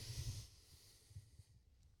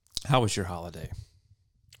How was your holiday?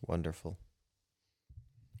 Wonderful.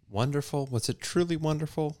 Wonderful? Was it truly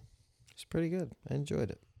wonderful? It's pretty good. I enjoyed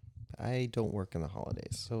it. I don't work in the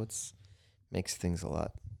holidays, so it's makes things a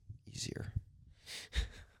lot easier.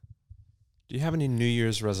 Do you have any New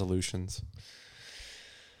Year's resolutions?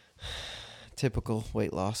 Typical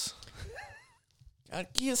weight loss. Gotta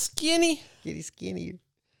get skinny. Getting skinny.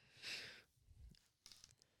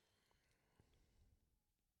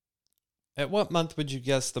 At what month would you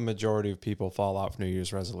guess the majority of people fall off New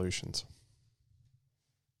Year's resolutions?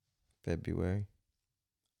 February.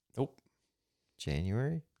 Nope.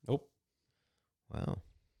 January. Nope. Wow.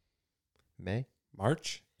 May.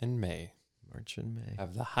 March and May March and May.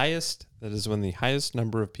 have the highest. That is when the highest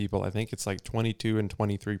number of people, I think it's like 22 and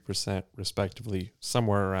 23% respectively,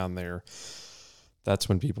 somewhere around there. That's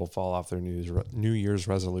when people fall off their New Year's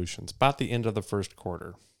resolutions, about the end of the first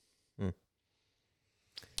quarter.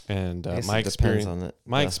 And my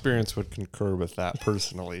experience would concur with that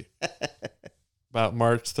personally. About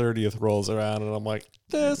March 30th rolls around, and I'm like,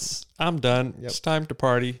 I'm done. Yep. It's time to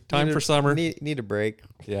party. Time for summer. Need a break.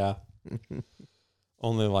 Yeah.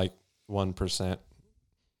 Only like 1%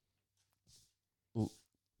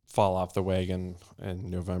 fall off the wagon in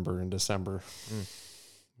November and December,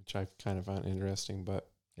 which I kind of find interesting. But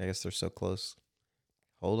I guess they're so close.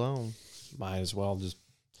 Hold on. Might as well just.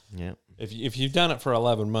 Yeah. If you've done it for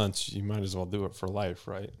 11 months, you might as well do it for life,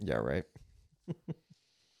 right? Yeah, right.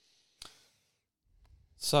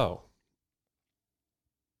 So,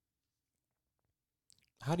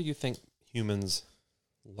 how do you think humans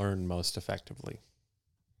learn most effectively?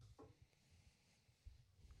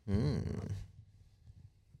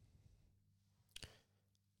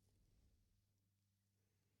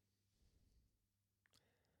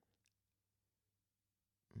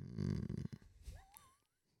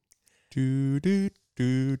 Do do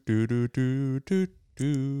do do do do do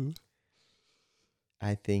do.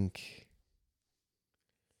 I think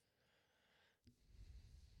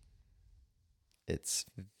it's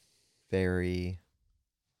very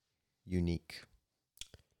unique.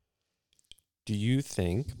 Do you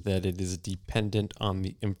think that it is dependent on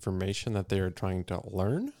the information that they are trying to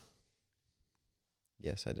learn?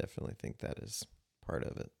 Yes, I definitely think that is part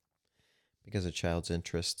of it. Because a child's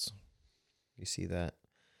interests, you see that.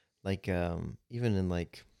 Like, even in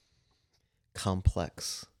like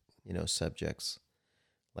complex, subjects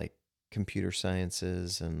like computer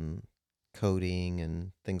sciences and coding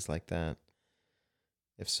and things like that.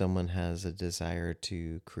 If someone has a desire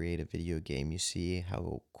to create a video game, you see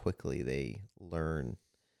how quickly they learn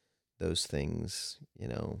those things,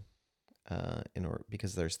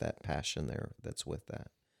 because there's that passion there that's with that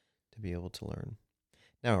to be able to learn.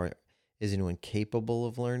 Now, is anyone capable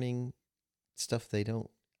of learning stuff they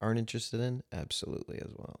aren't interested in? Absolutely,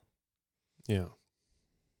 as well. Yeah.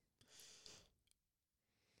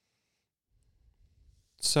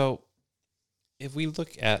 So, if we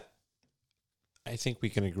look at, I think we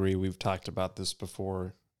can agree, we've talked about this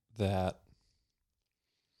before, that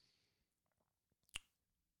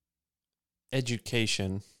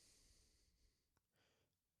education,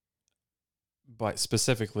 but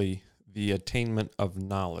specifically the attainment of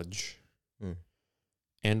knowledge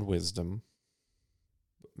and wisdom,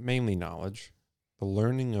 mainly knowledge, the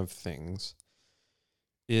learning of things,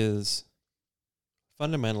 is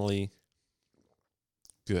fundamentally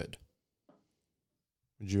good.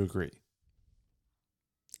 Would you agree?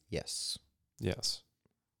 Yes. Yes.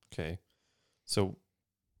 Okay. So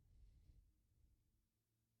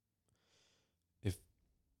if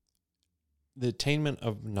the attainment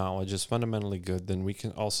of knowledge is fundamentally good, then we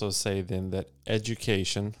can also say then that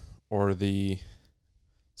education, or the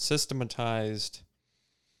systematized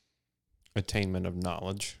attainment of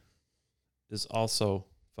knowledge, is also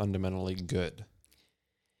fundamentally good.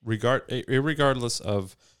 Regardless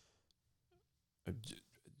of,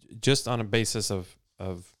 just on a basis of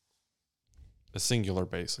a singular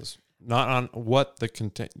basis, not on what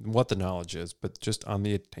the knowledge is, but just on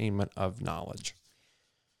the attainment of knowledge.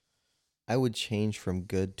 I would change from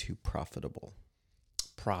good to profitable.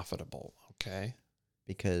 Profitable, okay.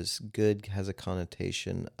 Because good has a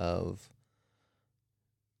connotation of,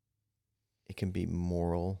 it can be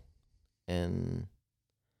moral and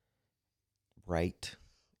right.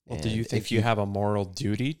 Well, do you think you have a moral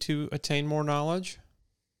duty to attain more knowledge?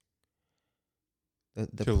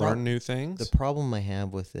 To learn new things? The problem I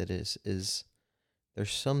have with it is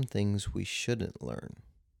there's some things we shouldn't learn.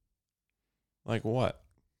 Like what?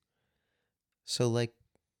 So like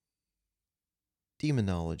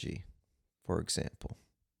demonology, for example.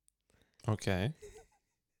 Okay.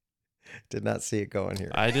 Did not see it going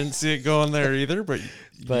here. I didn't see it going there either, but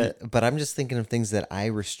But I'm just thinking of things that I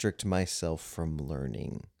restrict myself from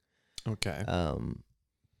learning. Okay.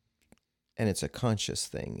 And it's a conscious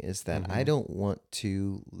thing, is that I don't want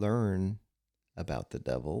to learn about the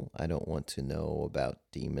devil. I don't want to know about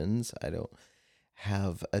demons. I don't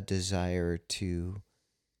have a desire to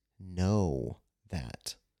know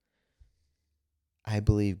that. I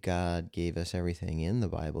believe God gave us everything in the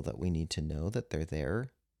Bible that we need to know, that they're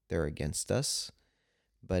there. They're against us.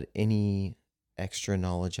 But any extra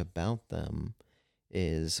knowledge about them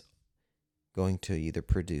is going to either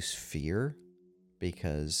produce fear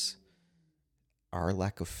because our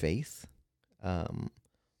lack of faith,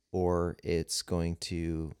 or it's going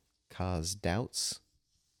to cause doubts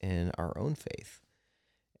in our own faith.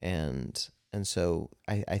 And so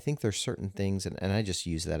I think there's certain things, and I just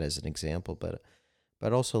use that as an example, but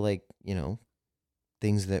also, like,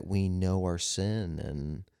 things that we know are sin,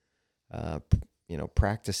 and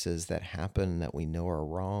practices that happen that we know are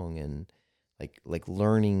wrong, and like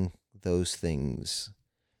learning those things.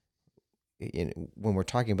 When we're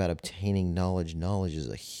talking about obtaining knowledge is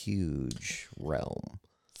a huge realm.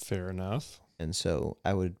 Fair enough. And so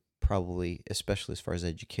I would probably, especially as far as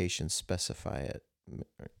education, specify it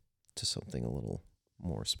to something a little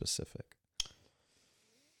more specific.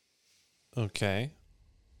 Okay.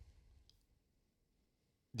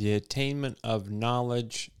 The attainment of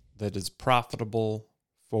knowledge that is profitable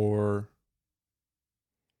for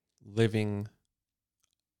living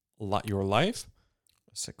your life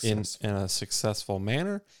in a successful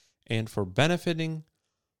manner and for benefiting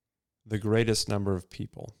the greatest number of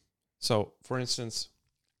people. So, for instance,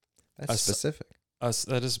 that's specific.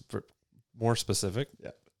 That is more specific.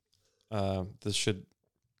 Yeah. This should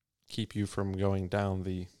keep you from going down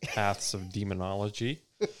the paths of demonology,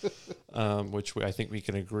 which I think we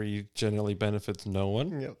can agree generally benefits no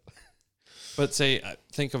one. Yep. But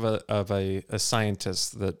think of a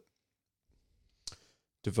scientist that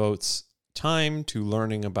devotes time to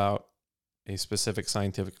learning about a specific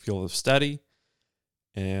scientific field of study,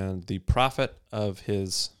 and the profit of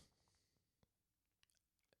his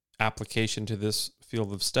application to this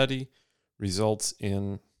field of study results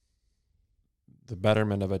in the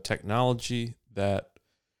betterment of a technology that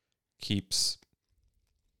keeps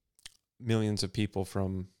millions of people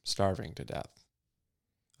from starving to death.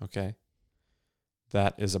 Okay?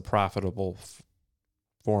 That is a profitable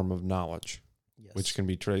form of knowledge, Yes. which can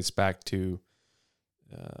be traced back to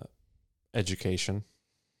education,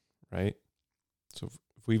 right? So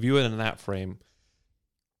if we view it in that frame,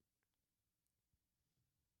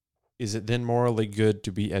 is it then morally good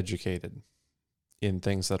to be educated in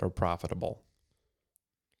things that are profitable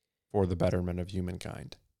for the betterment of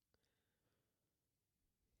humankind?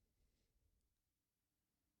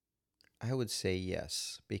 I would say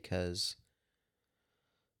yes, because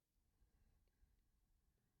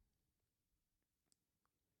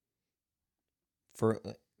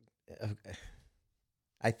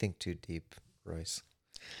I think too deep, Royce.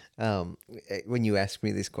 When you ask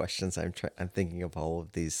me these questions, I'm thinking of all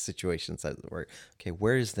of these situations where, okay,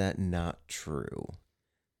 where is that not true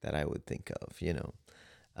that I would think of,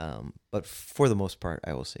 but for the most part,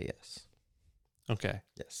 I will say yes. Okay.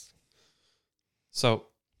 Yes. So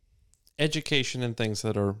education and things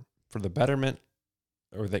that are for the betterment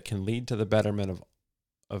or that can lead to the betterment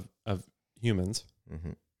of humans,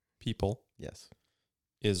 people, Yes.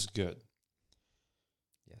 is good.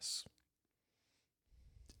 Yes.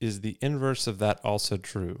 Is the inverse of that also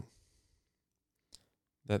true?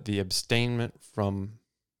 That the abstainment from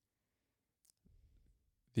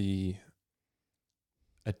the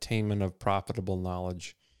attainment of profitable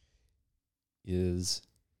knowledge is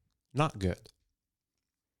not good,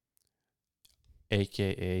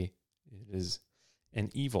 aka it is an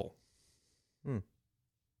evil. That's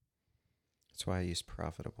why I use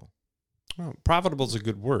profitable. Well, profitable is a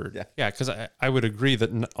good word. Yeah, because I would agree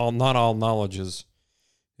that not all knowledge is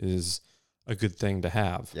a good thing to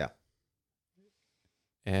have. Yeah.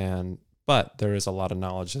 But there is a lot of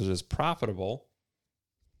knowledge that is profitable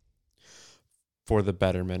for the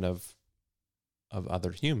betterment of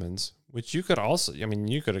other humans, which you could also,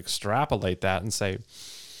 you could extrapolate that and say,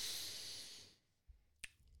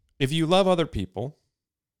 if you love other people,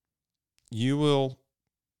 you will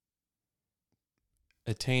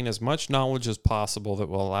attain as much knowledge as possible that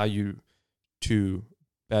will allow you to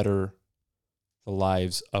better the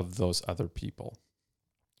lives of those other people.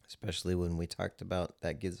 Especially when we talked about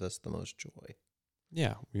that gives us the most joy.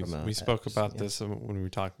 Yeah, we spoke about this when we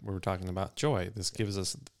were talking about joy. This gives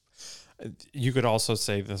us. You could also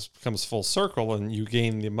say this comes full circle, and you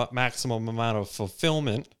gain the maximum amount of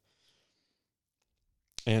fulfillment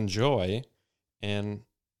and joy and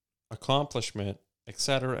accomplishment, et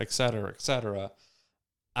cetera, et cetera, et cetera,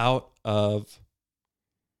 out of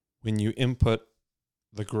when you input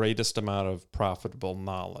the greatest amount of profitable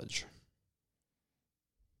knowledge.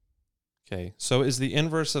 Okay, so is the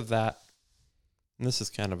inverse of that, and this is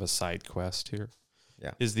kind of a side quest here.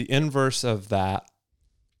 Yeah. Is the inverse of that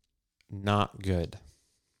not good?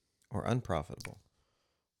 Or unprofitable.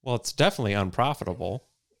 Well, it's definitely unprofitable.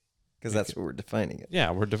 Because that's what we're defining it.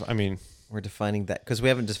 Yeah, we're defining that because we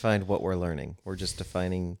haven't defined what we're learning. We're just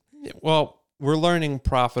defining. Well, we're learning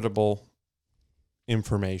profitable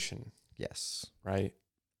information. Yes. Right?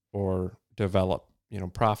 Or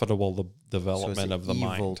profitable development of the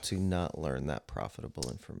mind. Is it evil to not learn that profitable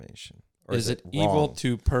information? Or is it evil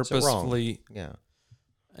to purposefully? Yeah.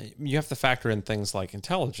 You have to factor in things like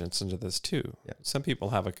intelligence into this too. Yeah. Some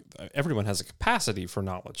people everyone has a capacity for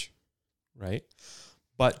knowledge, right?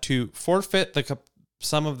 But to forfeit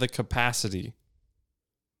some of the capacity,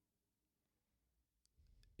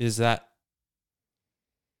 is that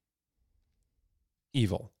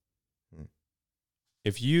evil?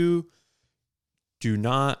 If you do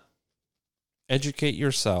not educate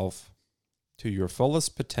yourself to your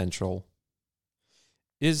fullest potential,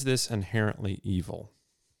 is this inherently evil?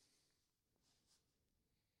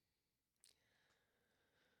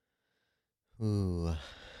 Ooh.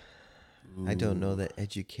 I don't know that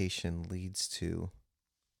education leads to.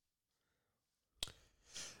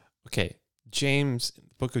 Okay, James,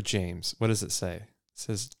 book of James, what does it say? It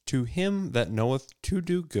says, to him that knoweth to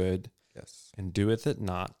do good, yes, and doeth it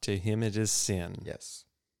not, to him it is sin. Yes.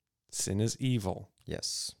 Sin is evil.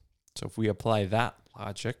 Yes. So if we apply that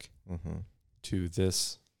logic to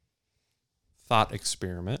this thought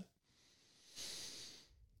experiment,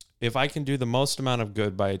 if I can do the most amount of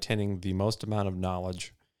good by attaining the most amount of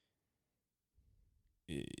knowledge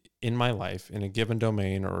in my life, in a given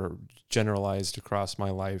domain or generalized across my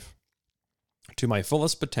life, to my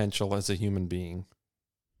fullest potential as a human being,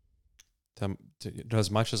 to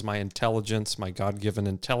as much as my intelligence, my God-given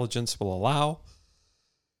intelligence will allow,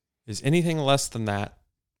 is anything less than that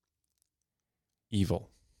evil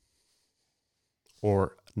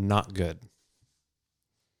or not good?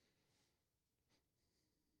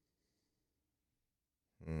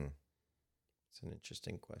 It's an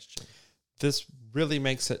interesting question. This really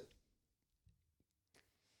makes it,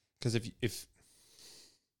 because if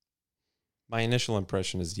my initial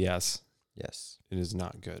impression is yes, it is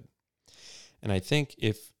not good. And I think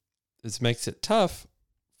if this makes it tough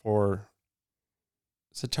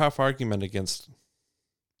it's a tough argument against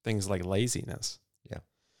things like laziness. Yeah.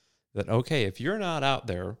 That, okay, if you're not out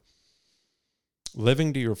there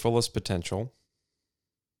living to your fullest potential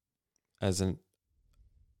as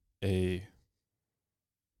a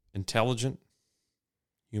intelligent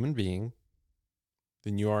human being,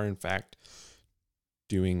 then you are in fact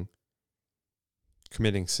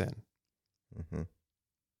committing sin.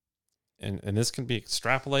 And this can be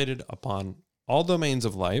extrapolated upon all domains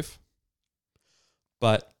of life,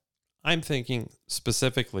 but I'm thinking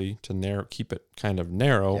specifically to keep it kind of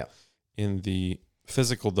narrow in the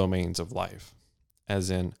physical domains of life,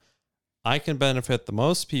 as in I can benefit the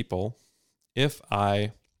most people if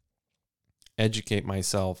I educate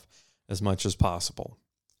myself as much as possible.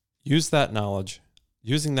 Using that knowledge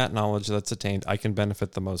that's attained, I can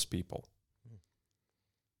benefit the most people.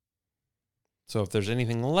 So if there's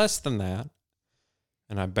anything less than that,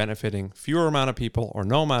 and I'm benefiting fewer amount of people or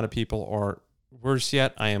no amount of people, or worse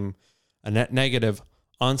yet, I am a net negative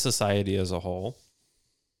on society as a whole,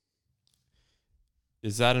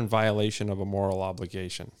 is that in violation of a moral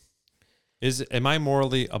obligation? Am I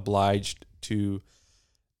morally obliged to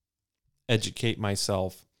educate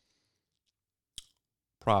myself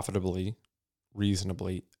profitably,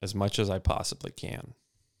 reasonably, as much as I possibly can?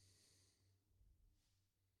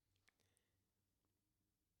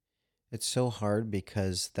 It's so hard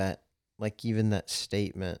because even that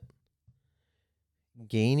statement,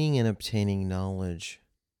 gaining and obtaining knowledge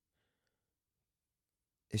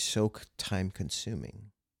is so time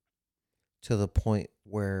consuming to the point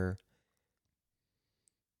where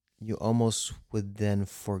you almost would then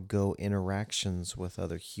forego interactions with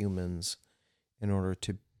other humans in order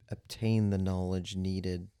to obtain the knowledge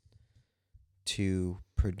needed to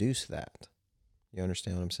produce that. You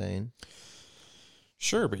understand what I'm saying?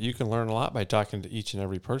 Sure, but you can learn a lot by talking to each and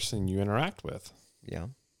every person you interact with. Yeah.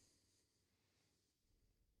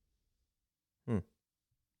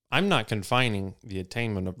 I'm not confining the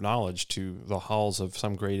attainment of knowledge to the halls of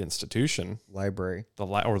some great institution. Library.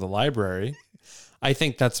 Or the library. I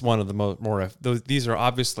think that's one of the more these are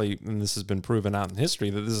obviously, and this has been proven out in history,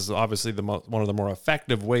 that this is obviously one of the more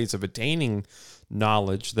effective ways of attaining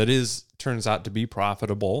knowledge that turns out to be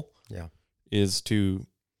profitable. Yeah. Is to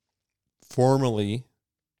formally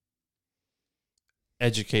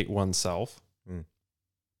educate oneself.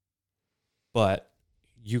 But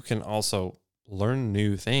you can also learn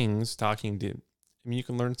new things you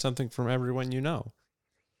can learn something from everyone you know.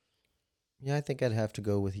 Yeah, I think I'd have to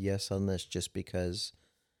go with yes on this, just because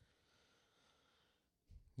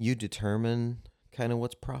you determine kind of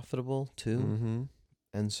what's profitable too. Mm-hmm.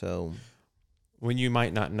 And so, when you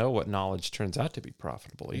might not know what knowledge turns out to be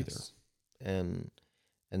profitable either.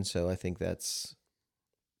 And so I think it's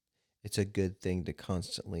a good thing to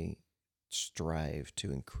constantly strive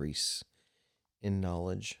to increase in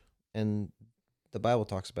knowledge. And the Bible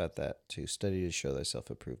talks about that too. Study to show thyself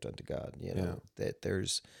approved unto God.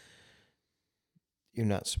 That you're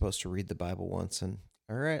not supposed to read the Bible once and,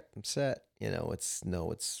 all right, I'm set.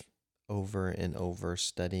 It's over and over,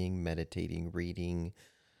 studying, meditating, reading,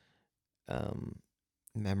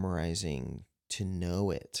 memorizing, to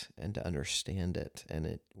know it and to understand it.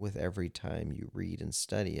 And with every time you read and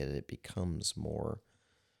study it, it becomes more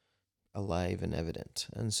alive and evident.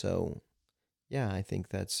 And so, yeah, I think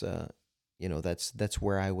that's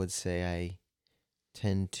where I would say I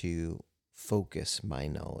tend to focus my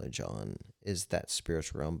knowledge on, is that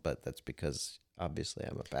spiritual realm. But that's because obviously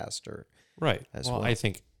I'm a pastor, right? Well, I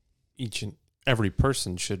think each and every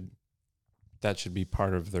person should be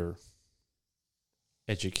part of their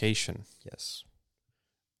education. Yes,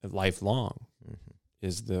 lifelong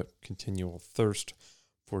is the continual thirst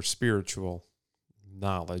for spiritual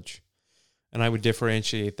knowledge. And I would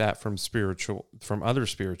differentiate that from other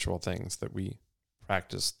spiritual things that we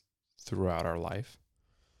practice throughout our life.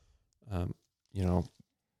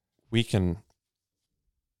 We can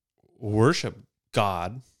worship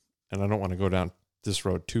God, and I don't want to go down this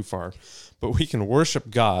road too far, but we can worship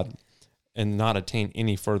God and not attain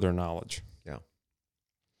any further knowledge. Yeah.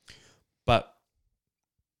 But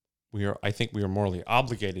I think we are morally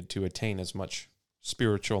obligated to attain as much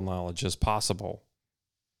spiritual knowledge as possible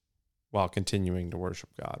while continuing to worship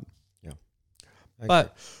God. Yeah.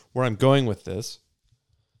 But where I'm going with this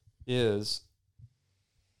is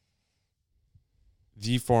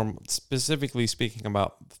specifically speaking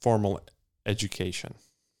about formal education.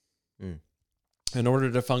 In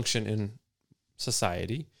order to function in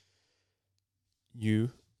society,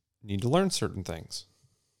 you need to learn certain things.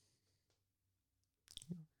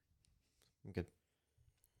 Good.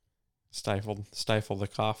 Stifle the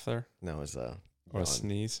cough there? No, it's or a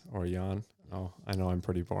sneeze or a yawn. Oh, I know I'm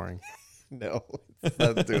pretty boring. No,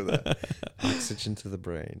 let's do that. Oxygen to the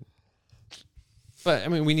brain. But,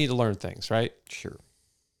 we need to learn things, right? Sure.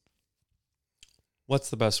 What's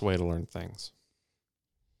the best way to learn things?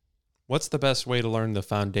 What's the best way to learn the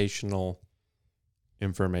foundational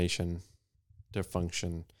information to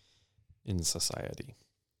function in society?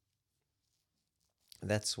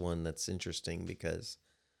 That's one that's interesting, because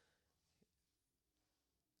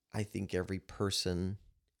I think every person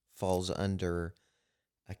falls under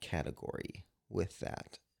a category with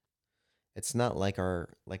that. It's not like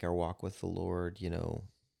our walk with the Lord,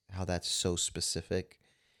 how that's so specific.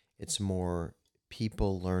 It's more,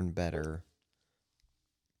 people learn better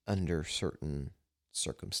under certain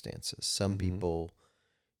circumstances. Some people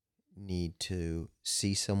need to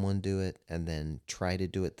see someone do it and then try to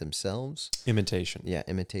do it themselves. Imitation. Yeah,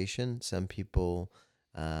 imitation. Some people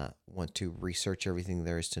want to research everything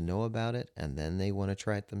there is to know about it, and then they want to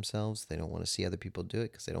try it themselves. They don't want to see other people do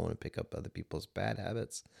it because they don't want to pick up other people's bad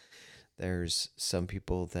habits. There's some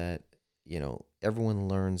people that, everyone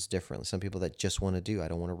learns differently. Some people that just want to do, I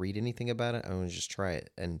don't want to read anything about it. I want to just try it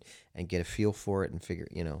and get a feel for it and figure,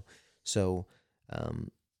 So,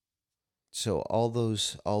 so all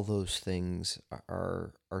those things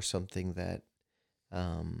are something that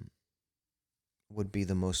would be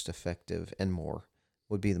the most effective, and more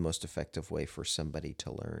would be the most effective way for somebody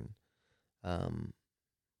to learn.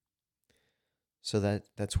 So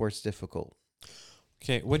that's where it's difficult.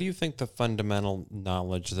 Okay, what do you think the fundamental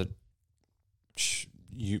knowledge that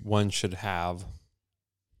one should have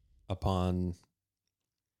upon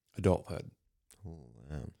adulthood?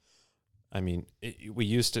 It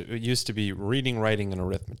used to be reading, writing, and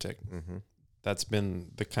arithmetic. That's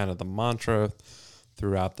been the kind of the mantra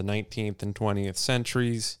throughout the 19th and 20th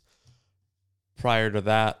centuries. Prior to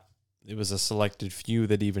that, it was a selected few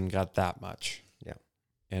that even got that much. Yeah.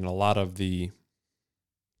 And a lot of the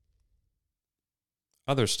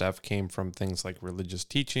other stuff came from things like religious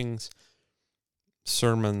teachings,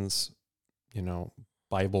 sermons,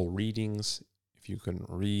 Bible readings, if you couldn't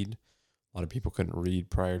read, A lot of people couldn't read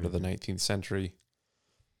prior to the Mhm. 19th century.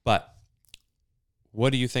 But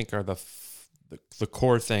what do you think are the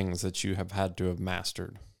core things that you have had to have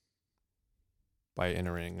mastered by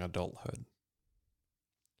entering adulthood?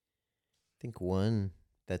 I think one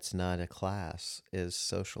that's not a class is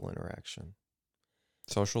social interaction,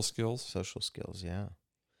 Social skills? social skills. Yeah.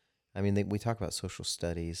 I mean, we talk about social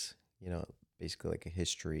studies, basically like a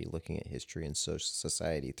history, looking at history and social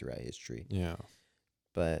society throughout history. Yeah.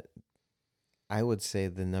 But I would say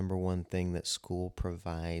the number one thing that school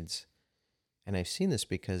provides, and I've seen this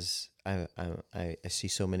because I see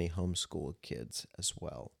so many homeschool kids as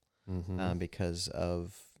well, Mm-hmm. because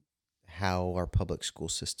of how our public school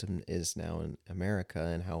system is now in America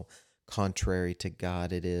and how contrary to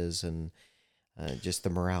God it is, and just the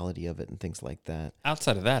morality of it and things like that.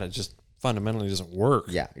 Outside of that, it just fundamentally doesn't work.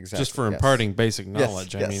 Yeah, exactly. Just for Yes. imparting basic Yes,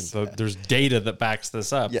 knowledge. I yes. mean, there's data that backs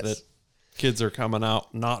this up Yes. that kids are coming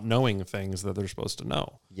out not knowing things that they're supposed to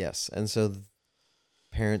know. Yes. And so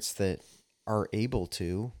parents that are able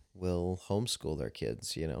to will homeschool their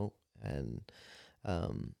kids, and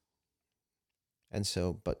um and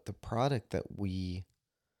so, but the product that we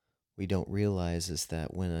don't realize is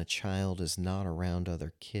that when a child is not around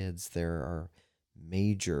other kids, there are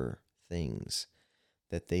major things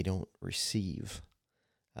that they don't receive.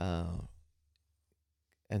 Uh,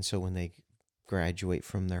 and so when they graduate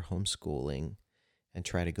from their homeschooling and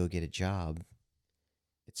try to go get a job,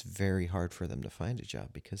 it's very hard for them to find a job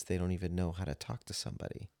because they don't even know how to talk to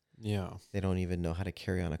somebody. Yeah. They don't even know how to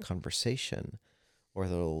carry on a conversation, or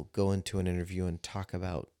they'll go into an interview and talk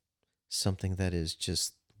about something that is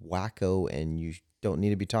just wacko and you don't need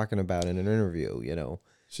to be talking about in an interview.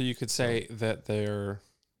 So you could say that their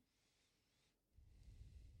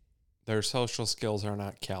social skills are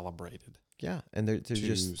not calibrated Yeah, and they're to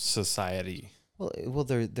just society. well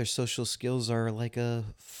their social skills are like a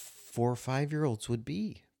 4 or 5 year olds would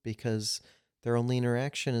be, because their only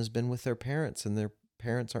interaction has been with their parents, and their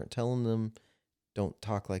parents aren't telling them, don't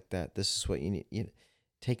talk like that, this is what you need,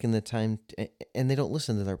 taking the time and they don't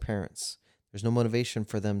listen to their parents. There's no motivation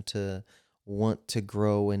for them to want to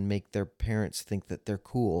grow and make their parents think that they're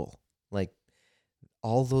cool. Like,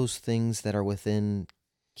 all those things that are within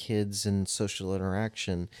kids and social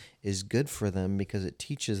interaction is good for them because it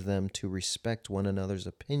teaches them to respect one another's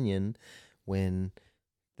opinion when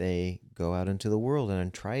they go out into the world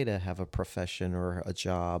and try to have a profession or a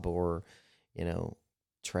job, or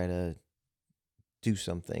try to do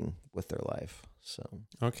something with their life. So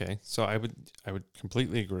Okay. So I would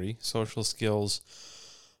completely agree. Social skills,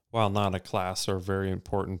 while not a class, are a very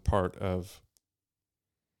important part of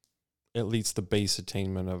at least the base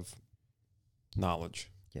attainment of knowledge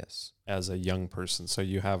yes, as a young person. So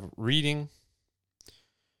you have reading.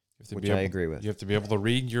 You have to which be I able, agree with. You have to be able to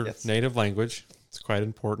read your Yes. native language. It's quite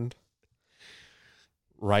important.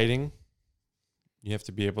 Writing. You have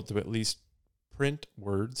to be able to at least print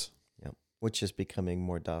words. Yep. Which is becoming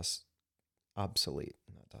more obsolete.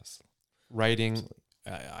 Not docile. Writing.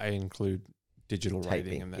 Obsolete. I include digital Typing.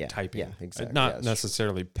 writing and then Yeah, typing. yeah, exactly. Not Yes.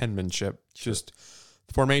 necessarily penmanship. Sure. Just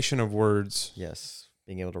formation of words. Yes.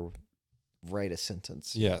 Being able to write a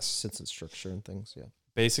sentence. Yes. Sentence structure and things. Yeah.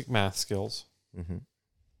 Basic math skills. Mm-hmm.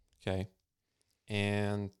 Okay.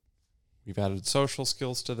 And we've added social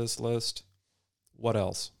skills to this list. What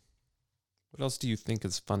else? What else do you think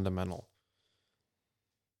is fundamental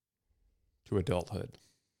to adulthood?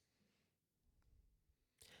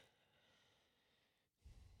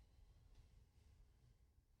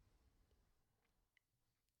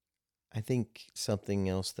 I think something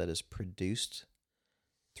else that is produced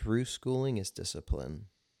through schooling is discipline.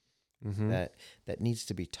 Mm-hmm. That needs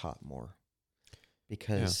to be taught more,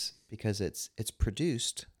 because it's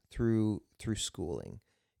produced through schooling,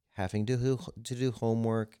 having to do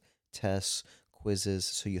homework, tests, quizzes.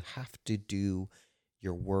 So you have to do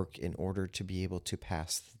your work in order to be able to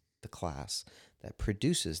pass the class. That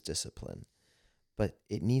produces discipline, but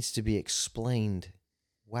it needs to be explained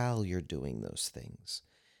while you're doing those things,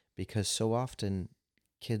 because so often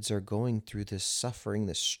kids are going through this suffering,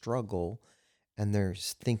 this struggle, and they're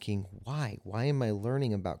thinking, why am I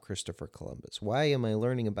learning about Christopher Columbus? Why am I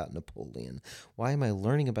learning about Napoleon? Why am I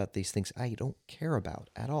learning about these things I don't care about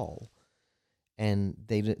at all? And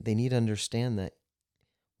they need to understand that,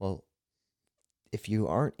 well, if you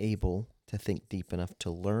aren't able to think deep enough to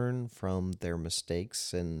learn from their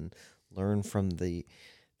mistakes and learn from the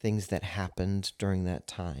things that happened during that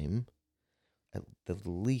time, the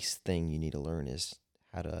least thing you need to learn is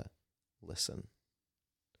how to listen,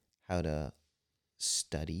 how to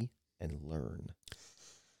study and learn.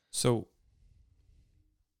 So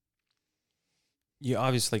you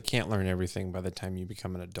obviously can't learn everything by the time you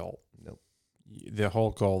become an adult. Nope. The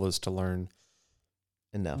whole goal is to learn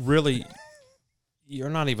Enough. really. You're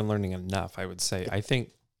not even learning enough, I would say. I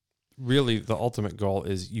think really the ultimate goal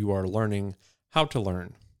is you are learning how to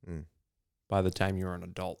learn by the time you're an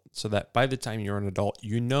adult, so that by the time you're an adult,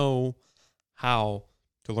 you know how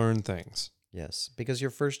to learn things. Yes, because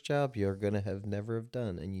your first job you're going to never have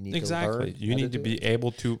done, and you need Exactly. to learn. You need to be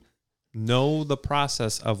able to know the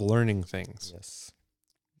process of learning things. Yes.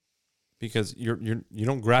 Because you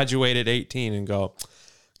don't graduate at 18 and go,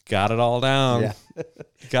 got it all down. Yeah.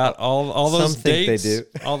 Got all those Some think dates. they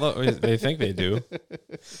do. They think they do.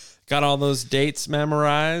 Got all those dates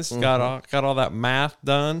memorized. Got all that math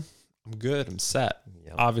done. I'm good. I'm set.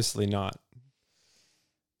 Yep. Obviously not.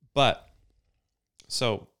 But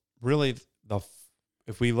so really,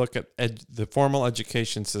 if we look at the formal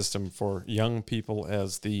education system for young people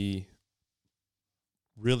as the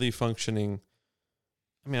really functioning,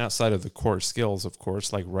 I mean, outside of the core skills, of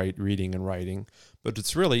course, like reading and writing, but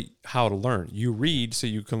it's really how to learn. You read so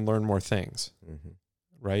you can learn more things,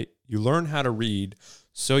 right? You learn how to read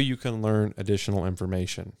so you can learn additional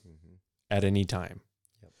information at any time.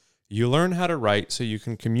 Yep. You learn how to write so you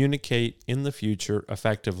can communicate in the future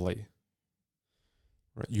effectively.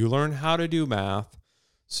 Right? You learn how to do math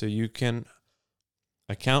so you can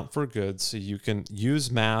account for goods, so you can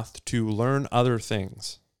use math to learn other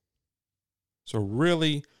things. So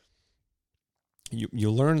really,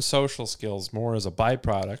 you learn social skills more as a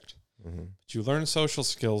byproduct. But you learn social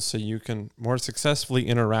skills so you can more successfully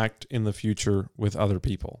interact in the future with other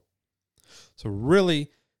people. So really,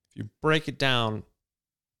 if you break it down,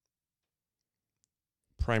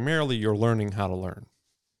 primarily you're learning how to learn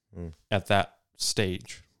at that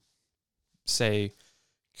stage. Say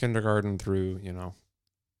kindergarten through, 9th,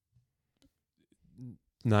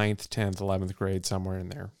 10th, 11th grade, somewhere in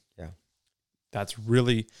there. Yeah. That's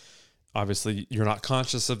really, obviously, you're not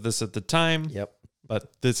conscious of this at the time. Yep.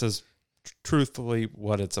 But this is truthfully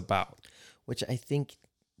what it's about. Which I think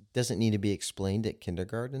doesn't need to be explained at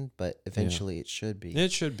kindergarten, but eventually it should be.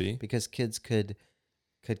 It should be. Because kids could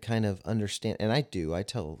kind of understand, and I do. I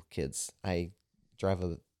tell kids, I drive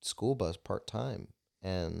a school bus part-time,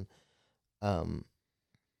 and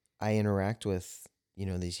I interact with,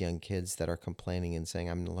 these young kids that are complaining and saying,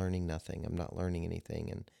 I'm learning nothing, I'm not learning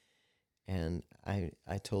anything. And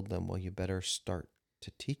I told them, well, you better start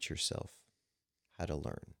to teach yourself how to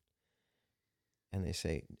learn. And they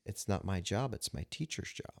say, it's not my job, it's my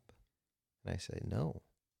teacher's job. And I say, no,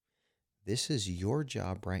 this is your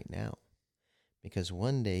job right now. Because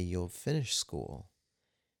one day you'll finish school,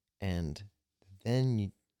 and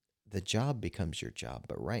then the job becomes your job.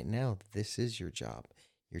 But right now, this is your job.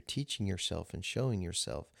 You're teaching yourself and showing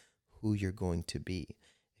yourself who you're going to be.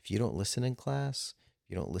 If you don't listen in class, if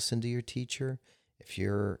you don't listen to your teacher, if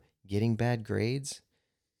you're getting bad grades,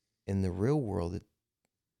 in the real world,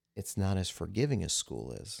 it's not as forgiving as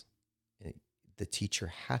school is. The teacher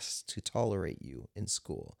has to tolerate you in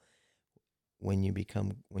school. When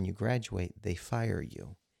you graduate, they fire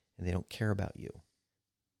you, and they don't care about you.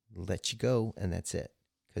 Let you go, and that's it,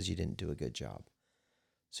 because you didn't do a good job.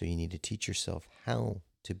 So you need to teach yourself how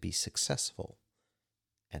to be successful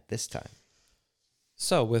at this time.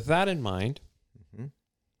 So with that in mind,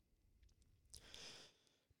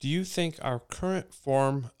 do you think our current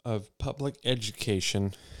form of public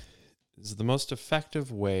education is the most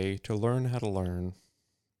effective way to learn how to learn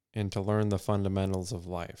and to learn the fundamentals of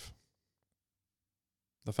life?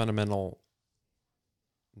 The fundamental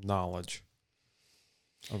knowledge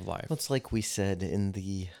of life. Well, it's like we said in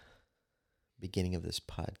the beginning of this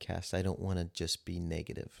podcast, I don't want to just be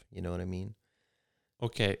negative. You know what I mean?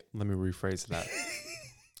 Okay, let me rephrase that.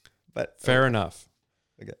 But Fair enough.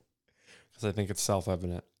 Okay. Because I think it's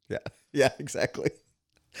self-evident. Yeah, exactly.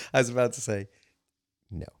 I was about to say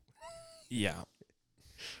no. Yeah.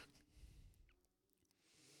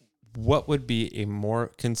 What would be a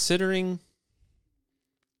more, considering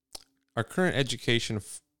our current education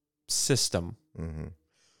system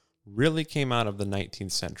really came out of the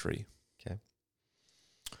 19th century. Okay.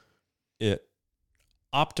 It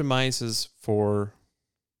optimizes for,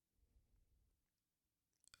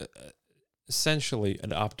 essentially, it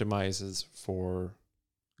optimizes for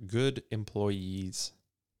good employees.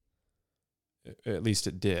 At least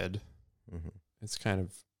it did. It's kind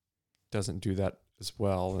of doesn't do that as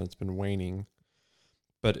well, and it's been waning.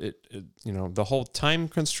 But it the whole time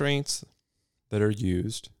constraints that are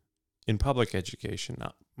used in public education.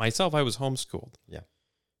 Now, myself, I was homeschooled. Yeah.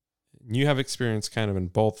 You have experience kind of in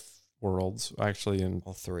both worlds, actually in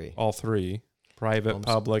all three, private,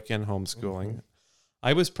 public, and homeschooling.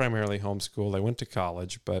 I was primarily homeschooled. I went to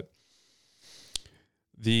college, but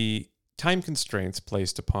the time constraints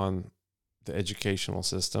placed upon the educational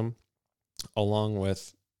system, along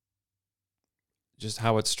with just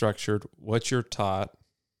how it's structured, what you're taught,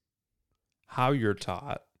 how you're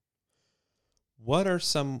taught, what are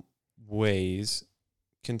some ways,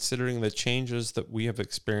 considering the changes that we have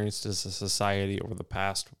experienced as a society over the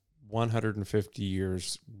past 150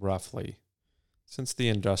 years, roughly, since the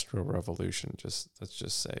Industrial Revolution, let's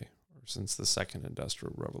just say, or since the Second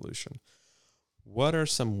Industrial Revolution, what are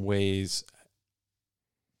some ways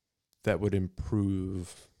that would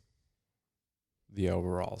improve the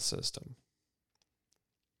overall system?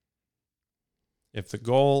 If the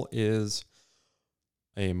goal is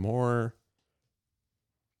a more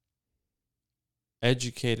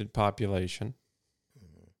educated population,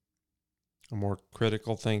 a more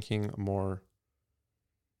critical thinking, a more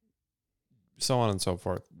so on and so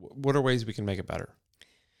forth, what are ways we can make it better?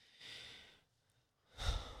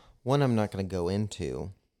 One I'm not going to go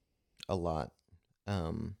into a lot,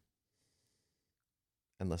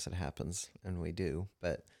 unless it happens, and we do,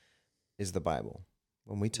 but is the Bible.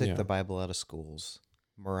 When we took the Bible out of schools,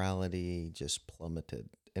 morality just plummeted.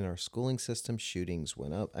 In our schooling system, shootings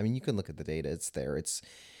went up. I mean, you can look at the data. It's there. It's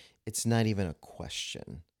not even a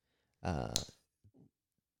question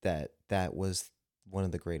that was one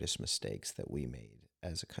of the greatest mistakes that we made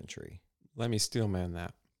as a country. Let me steelman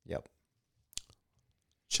that. Yep.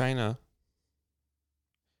 China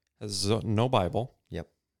has no Bible. Yep.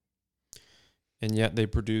 And yet they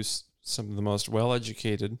produce some of the most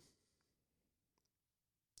well-educated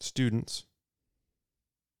students.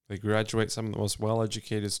 They graduate some of the most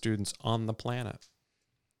well-educated students on the planet,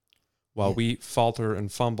 while we falter and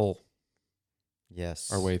fumble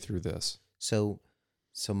our way through this. So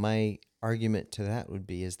my argument to that would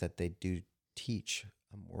be is that they do teach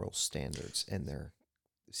moral standards in there.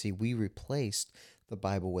 See, we replaced the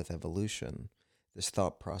Bible with evolution, this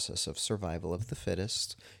thought process of survival of the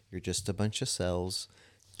fittest. You're just a bunch of cells.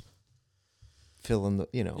 Fill in the,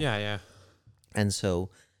 Yeah. And so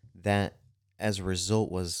that, as a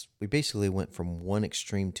result, was we basically went from one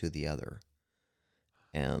extreme to the other.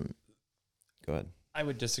 And go ahead. I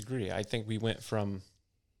would disagree. I think we went from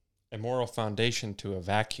a moral foundation to a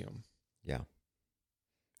vacuum. Yeah.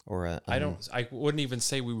 Or I wouldn't even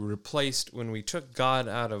say we were replaced when we took God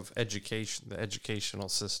out of education, the educational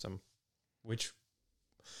system, which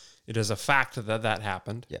it is a fact that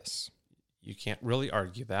happened. Yes. You can't really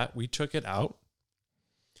argue that. We took it out.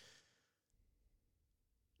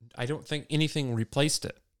 I don't think anything replaced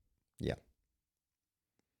it. Yeah.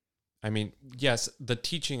 I mean, yes, the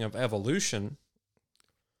teaching of evolution,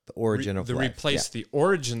 the origin of life, replaced the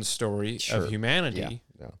origin story of humanity.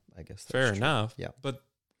 Yeah, I guess that's fair true. enough. Yeah. But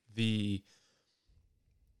the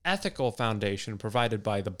ethical foundation provided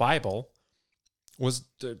by the Bible was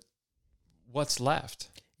what's left.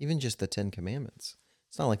 Even just the 10 Commandments.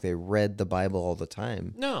 It's not like they read the Bible all the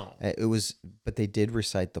time. No. But they did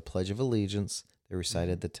recite the Pledge of Allegiance. They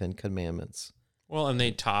recited the 10 Commandments. Well, and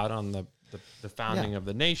they taught on the founding of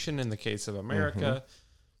the nation. In the case of America,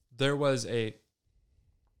 there was a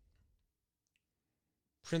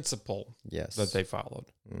principle that they followed.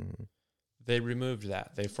 Mm-hmm. They removed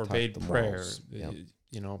that. They forbade prayer,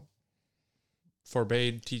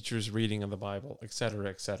 forbade teachers' reading of the Bible, et cetera,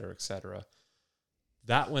 et cetera, et cetera.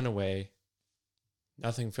 That went away.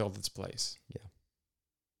 Nothing filled its place. Yeah.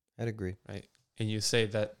 I'd agree. Right. And you would say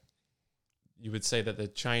that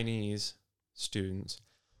the Chinese students,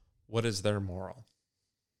 what is their moral?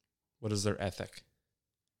 What is their ethic?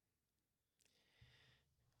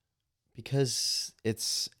 Because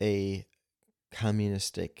it's a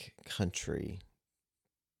communistic country.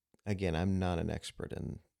 Again, I'm not an expert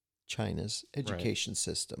in China's education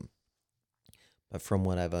system, but from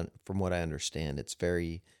what I understand, it's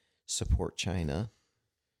very support China,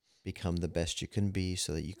 become the best you can be,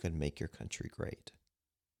 so that you can make your country great.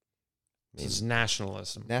 This is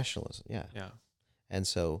nationalism. Nationalism, yeah. And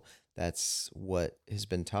so that's what has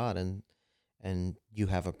been taught, and you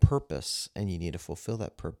have a purpose, and you need to fulfill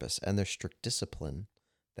that purpose, and there's strict discipline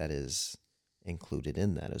that is included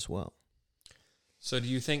in that as well. So do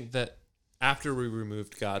you think that after we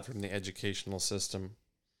removed God from the educational system,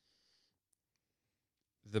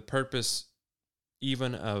 the purpose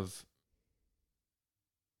even of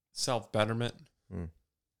self-betterment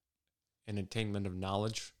and attainment of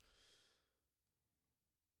knowledge,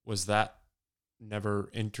 was that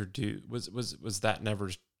never introduced? Was that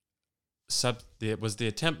never was the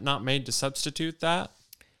attempt not made to substitute that?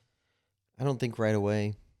 I don't think right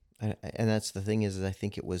away, and that's the thing is I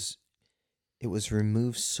think it was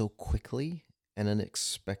removed so quickly and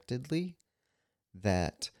unexpectedly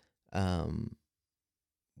that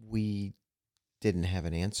we didn't have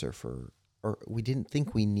an answer for, or we didn't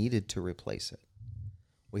think we needed to replace it.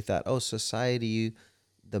 We thought, oh, society,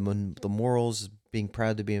 the morals, being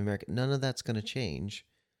proud to be American, none of that's going to change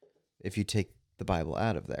if you take the Bible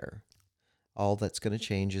out of there. All that's going to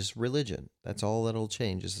change is religion. That's all that'll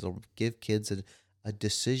change. Is it'll give kids a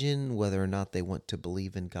decision whether or not they want to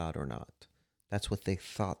believe in God or not. That's what they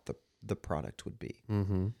thought the product would be.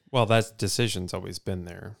 Mm-hmm. Well, that decision's always been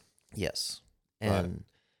there. Yes. And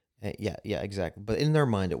yeah, exactly. But in their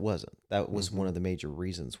mind, it wasn't. That was one Mhm. of the major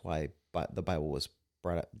reasons why the Bible was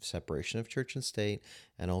brought up: separation of church and state,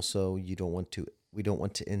 and also we don't want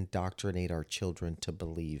to indoctrinate our children to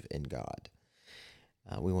believe in God.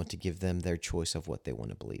 We want to give them their choice of what they want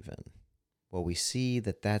to believe in. Well, we see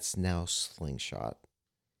that that's now slingshot,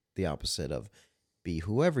 the opposite of be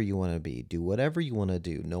whoever you want to be, do whatever you want to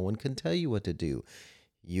do. No one can tell you what to do.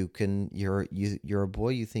 You're a boy,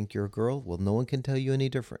 you think you're a girl. Well, no one can tell you any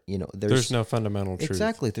different. There's no fundamental truth.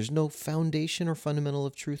 Exactly. There's no foundation or fundamental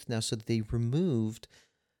of truth now. So they removed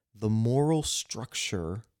the moral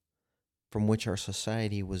structure from which our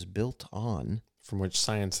society was built on. From which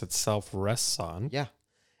science itself rests on. Yeah.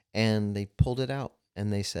 And they pulled it out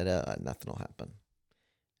and they said, nothing will happen.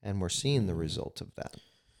 And we're seeing the result of that.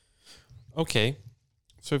 Okay.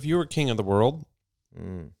 So if you were king of the world.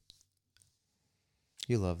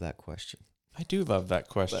 You love that question. I do love that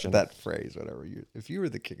question. That phrase, whatever. If you were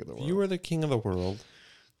the king of the world. If you were the king of the world,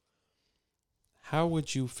 how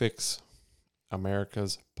would you fix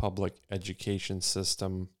America's public education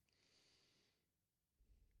system?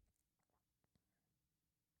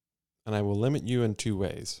 And I will limit you in 2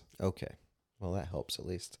 ways. Okay. Well, that helps at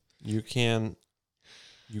least. You can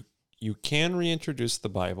reintroduce the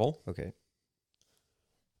Bible. Okay.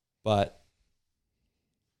 But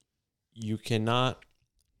you cannot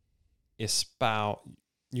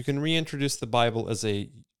you can reintroduce the Bible as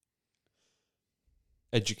a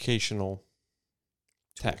educational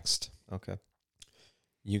text. Okay.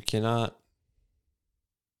 You cannot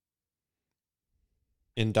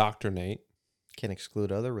indoctrinate. Can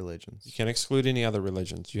exclude other religions. You can't exclude any other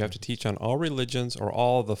religions. You have to teach on all religions or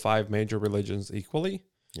all of the 5 major religions equally.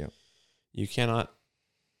 Yeah. You cannot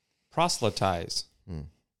proselytize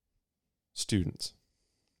students.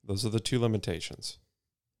 Those are the 2 limitations.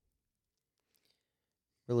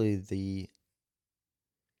 Really,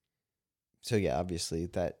 so yeah, obviously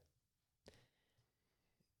that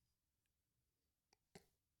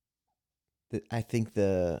I think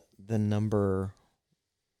the number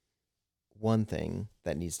one thing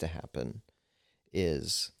that needs to happen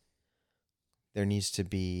is there needs to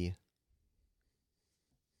be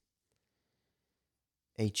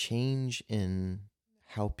a change in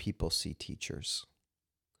how people see teachers.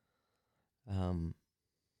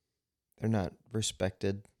 They're not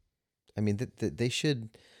respected. I mean, they should,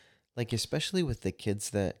 like, especially with the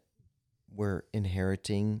kids that we're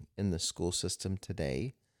inheriting in the school system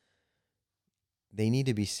today, they need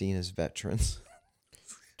to be seen as veterans.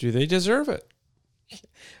 Do they deserve it?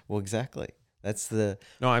 Well, exactly. That's No,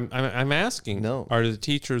 I'm asking. No. Are the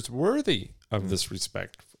teachers worthy of this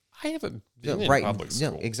respect? I haven't been in public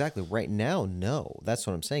school. No, exactly. Right now, no. That's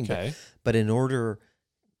what I'm saying. Okay. But in order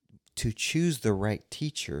to choose the right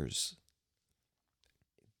teachers,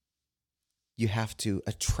 you have to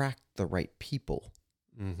attract the right people.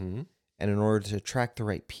 Mm-hmm. And in order to attract the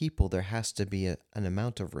right people, there has to be an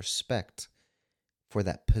amount of respect for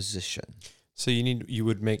that position. So you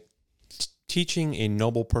would make teaching a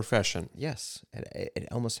noble profession. Yes, it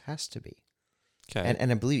almost has to be. Okay.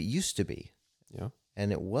 And I believe it used to be. Yeah.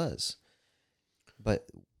 And it was.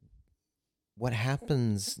 But what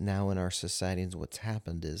happens now in our society and what's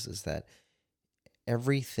happened is that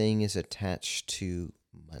everything is attached to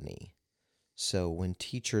money. So when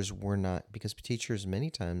teachers were not, because teachers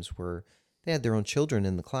many times they had their own children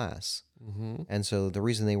in the class. Mm-hmm. And so the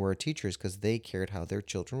reason they were a teacher is because they cared how their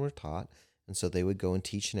children were taught. And so they would go and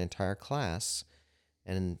teach an entire class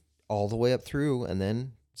and all the way up through, and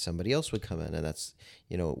then somebody else would come in. And that's,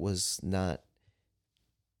 it was not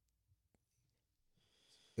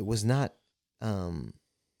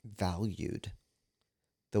valued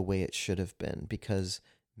the way it should have been, because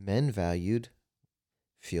men valued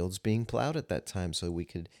fields being plowed at that time so we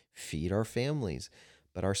could feed our families.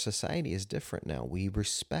 But our society is different now. We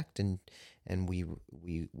respect and we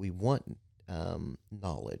want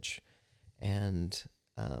knowledge. And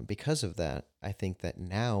because of that, I think that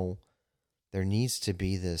now there needs to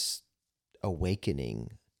be this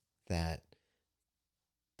awakening that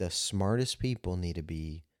the smartest people need to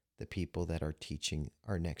be the people that are teaching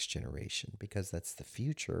our next generation, because that's the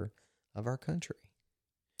future of our country.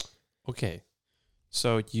 Okay.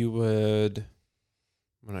 So you would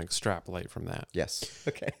I'm going to extrapolate from that. Yes.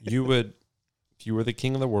 Okay. You would, if you were the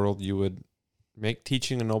king of the world, you would make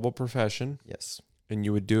teaching a noble profession. Yes. And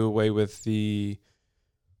you would do away with the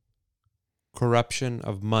corruption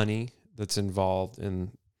of money that's involved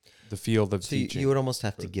in the field of So teaching. you would almost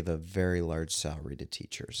have to give a very large salary to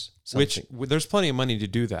teachers. Which there's plenty of money to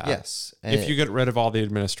do that. Yes. If you get rid of all the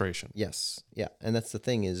administration. Yes. Yeah. And that's the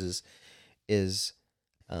thing is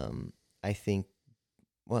I think,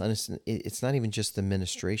 well, and it's not even just the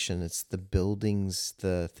administration, it's the buildings,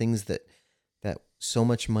 the things that so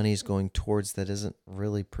much money is going towards that isn't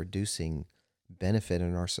really producing benefit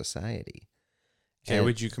in our society. How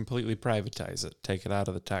would you completely privatize it? Take it out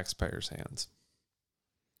of the taxpayers' hands?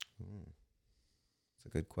 It's a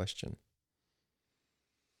good question.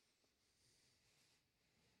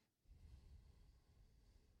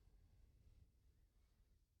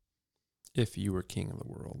 If you were king of the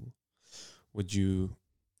world, would you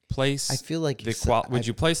place? I feel like would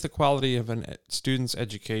you place the quality of a student's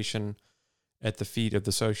education at the feet of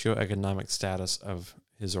the socioeconomic status of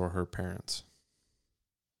his or her parents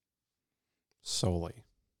solely?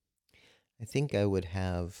 I think I would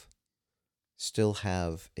still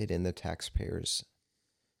have it in the taxpayers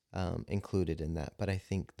included in that, but I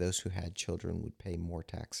think those who had children would pay more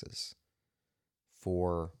taxes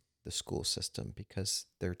for the school system because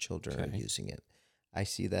their children are using it. I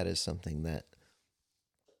see that as something that,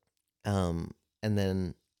 and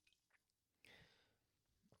then,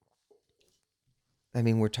 I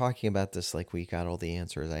mean, we're talking about this like we got all the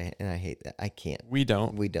answers. I hate that. I can't. We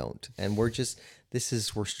don't. And we're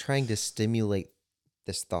trying to stimulate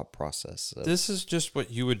this thought process. This is just what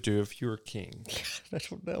you would do if you were king. I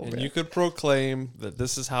don't know. And man. you could proclaim that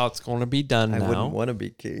this is how it's going to be done now. I wouldn't want to be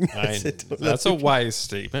king. That's a wise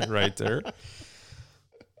statement right there.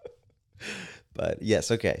 But yes,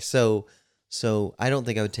 okay. So I don't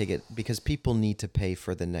think I would take it because people need to pay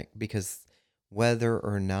for the next, because whether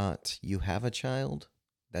or not you have a child,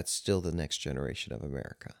 that's still the next generation of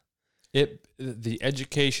America. The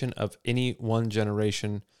education of any one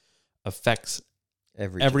generation affects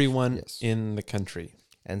everyone in the country.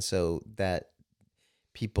 And so that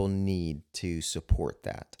people need to support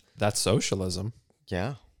that. That's socialism.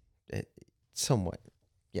 Yeah. Somewhat.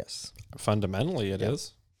 Yes. Fundamentally it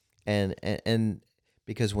is. And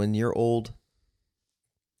because when you're old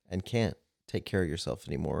and can't take care of yourself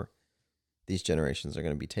anymore, these generations are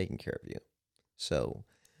going to be taking care of you. So,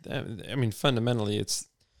 I mean, fundamentally, it's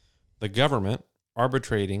the government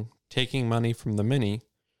arbitrating, taking money from the many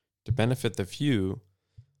to benefit the few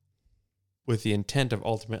with the intent of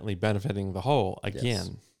ultimately benefiting the whole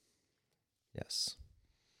again. Yes.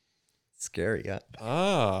 Scary, yeah.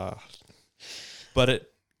 But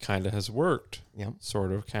it kind of has worked. Yep.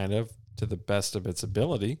 Sort of, kind of, to the best of its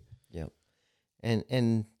ability. Yep.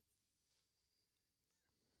 And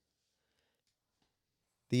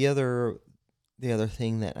the other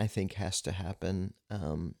thing that I think has to happen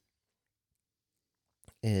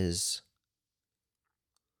is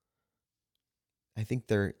I think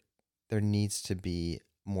there needs to be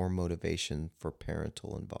more motivation for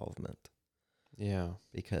parental involvement. Yeah.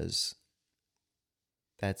 Because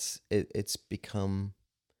it's become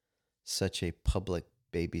such a public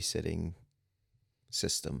babysitting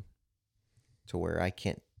system to where I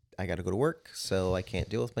got to go to work, so I can't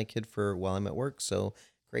deal with my kid while I'm at work. So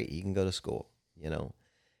great, you can go to school,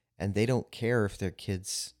 and they don't care if their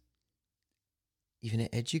kid's even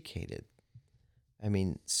educated. I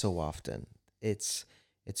mean, so often it's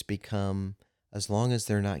become, as long as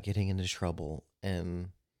they're not getting into trouble and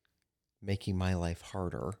making my life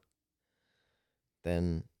harder,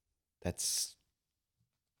 then that's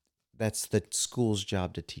the school's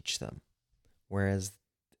job to teach them. Whereas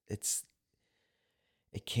it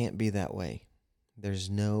can't be that way. There's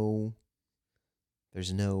no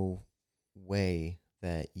way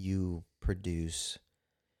that you produce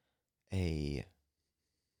a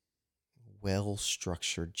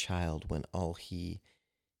well-structured child when all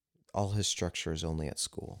his structure is only at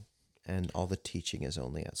school and all the teaching is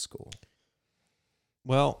only at school.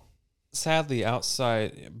 Well, sadly,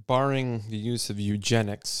 outside, barring the use of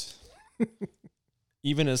eugenics,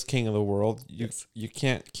 even as king of the world, you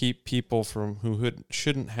can't keep people who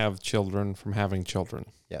shouldn't have children from having children.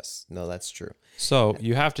 Yes, no, that's true. So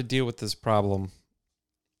you have to deal with this problem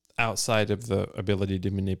outside of the ability to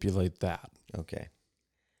manipulate that. Okay.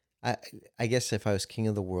 I guess if I was king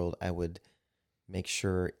of the world, I would make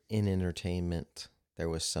sure in entertainment there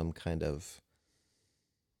was some kind of,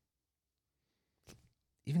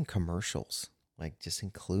 even commercials, like just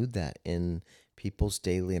include that in people's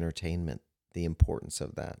daily entertainment, the importance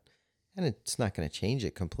of that. And it's not going to change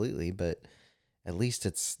it completely, but at least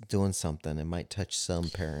it's doing something. It might touch some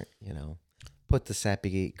parent, Put the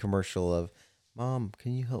sappy commercial of, Mom,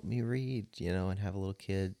 can you help me read, and have a little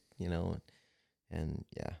kid, and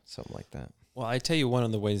yeah, something like that. Well, I tell you one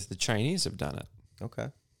of the ways the Chinese have done it. Okay.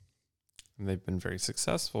 And they've been very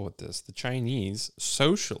successful with this. The Chinese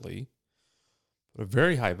socially put a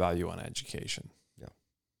very high value on education. Yeah.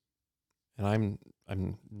 And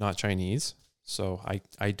I'm not Chinese, so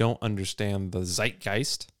I don't understand the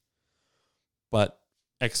zeitgeist, but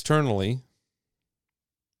externally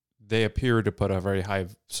they appear to put a very high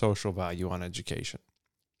social value on education.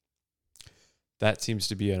 That seems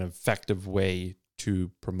to be an effective way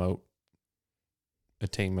to promote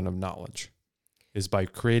attainment of knowledge, is by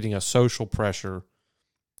creating a social pressure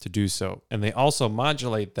to do so. And they also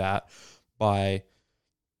modulate that by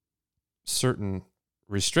certain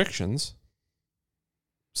restrictions.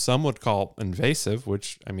 Some would call invasive,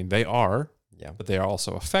 which, I mean, they are, Yeah. but they are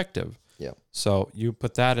also effective. Yeah. So you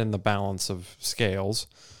put that in the balance of scales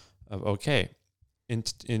of, okay, in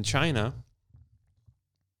China,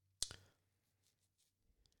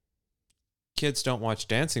 kids don't watch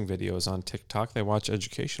dancing videos on TikTok. They watch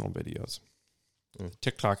educational videos.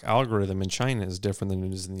 TikTok algorithm in China is different than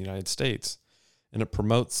it is in the United States. And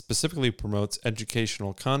it specifically promotes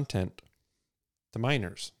educational content to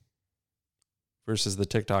minors versus the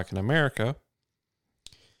TikTok in America,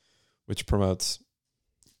 which promotes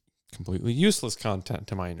completely useless content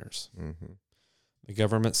to minors. Mm-hmm. The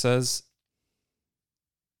government says,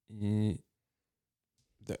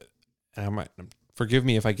 forgive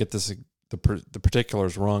me if I get the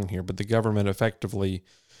particulars wrong here, but the government effectively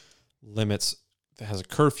has a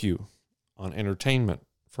curfew on entertainment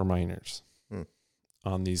for minors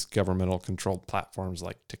on these governmental controlled platforms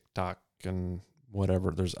like TikTok and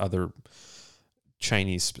whatever. There's other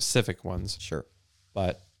Chinese specific ones. Sure.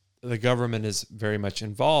 But the government is very much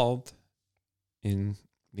involved in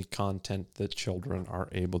the content that children are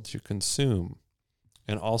able to consume,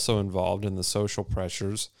 and also involved in the social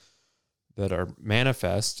pressures that are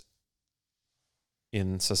manifest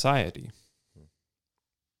in society.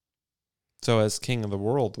 So as king of the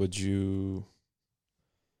world,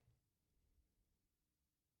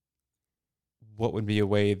 what would be a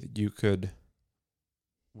way that you could,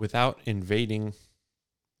 without invading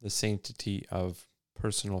the sanctity of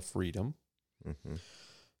personal freedom,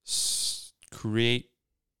 create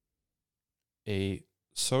a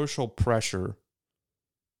social pressure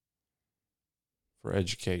for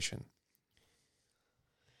education?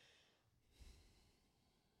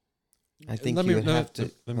 I think let you me would have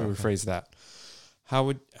to. Let me rephrase that.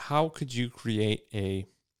 How could you create a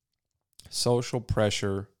social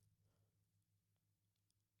pressure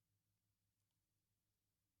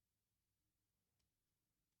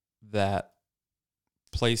that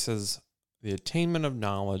places the attainment of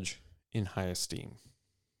knowledge in high esteem?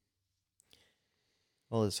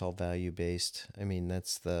 Well, it's all value based. I mean,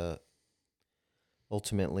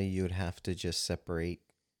 ultimately you would have to just separate.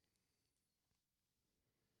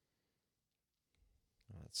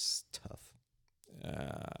 It's tough.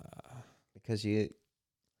 Because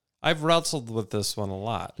I've wrestled with this one a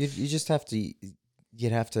lot. You just have to,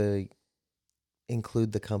 you'd have to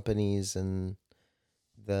include the companies and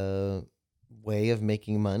the way of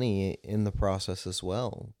making money in the process as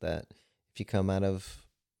well. That if you come out of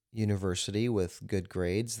university with good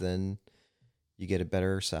grades, then you get a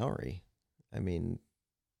better salary. I mean,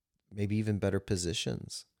 maybe even better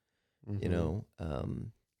positions,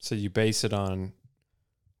 So you base it on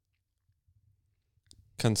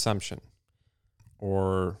consumption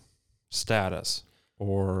or status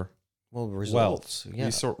or results.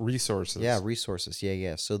 Resources. Yeah, resources.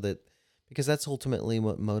 Yeah. So because that's ultimately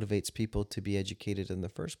what motivates people to be educated in the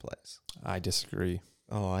first place. I disagree.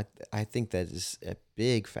 Oh, I think that is a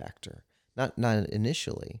big factor. Not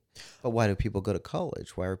initially, but why do people go to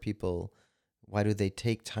college? Why do they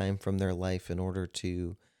take time from their life in order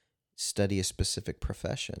to study a specific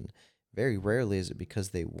profession? Very rarely is it because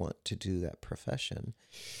they want to do that profession.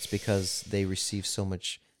 It's because they receive so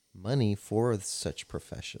much money for such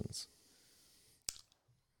professions.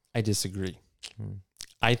 I disagree.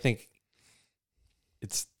 I think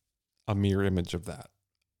it's a mirror image of that.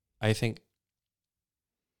 I think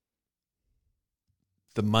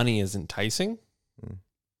the money is enticing.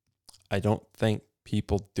 I don't think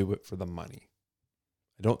people do it for the money.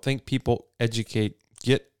 I don't think people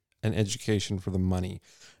get an education for the money.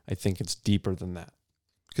 I think it's deeper than that.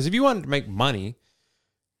 Because if you wanted to make money,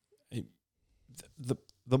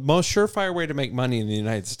 the most surefire way to make money in the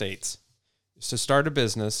United States is to start a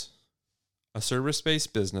business, a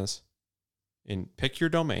service-based business, and pick your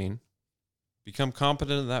domain, become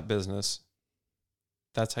competent in that business,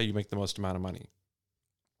 that's how you make the most amount of money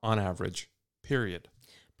on average, period.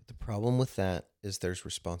 But the problem with that is there's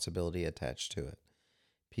responsibility attached to it.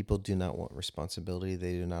 People do not want responsibility.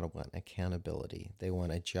 They do not want accountability. They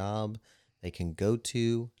want a job they can go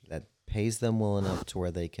to that pays them well enough to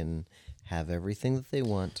where they can have everything that they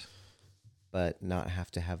want, but not have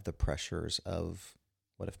to have the pressures of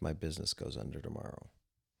what if my business goes under tomorrow?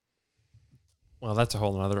 Well, that's a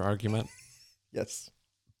whole other argument. Yes.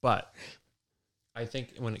 But I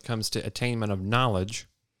think when it comes to attainment of knowledge,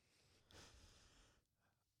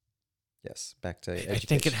 Yes. Back to education. I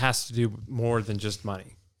think it has to do more than just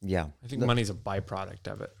money. Yeah. I think money's a byproduct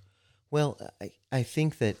of it. Well, I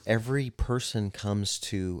think that every person comes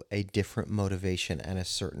to a different motivation at a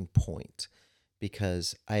certain point,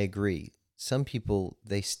 because I agree. Some people,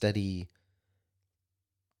 they study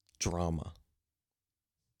drama,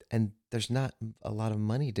 and there's not a lot of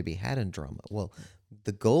money to be had in drama. Well,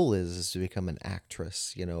 the goal is to become an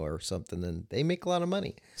actress, or something, and they make a lot of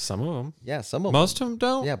money. Some of them. Yeah, some of Most them. of them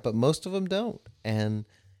don't. Yeah, but most of them don't.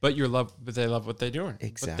 But they love what they're doing.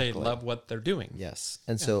 Exactly. But they love what they're doing. Yes.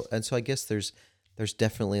 And so I guess there's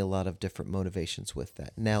definitely a lot of different motivations with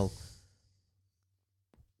that. Now,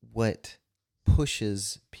 what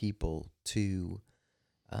pushes people to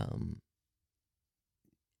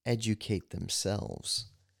educate themselves,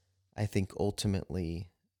 I think ultimately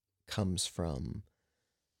comes from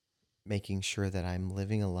making sure that I'm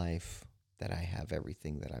living a life that I have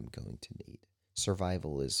everything that I'm going to need.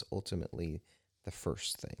 Survival is ultimately the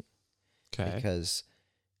first thing. Okay. Because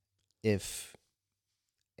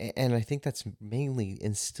and I think that's mainly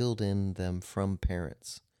instilled in them from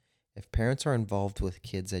parents. If parents are involved with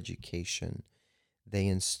kids' education, they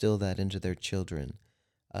instill that into their children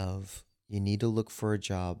of, you need to look for a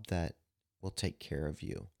job that will take care of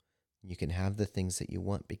you. You can have the things that you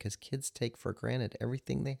want, because kids take for granted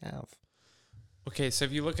everything they have. Okay, so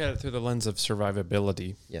if you look at it through the lens of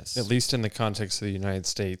survivability, Yes. at least in the context of the United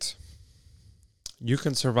States, you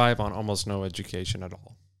can survive on almost no education at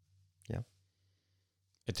all. Yeah.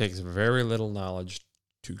 It takes very little knowledge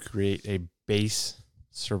to create a base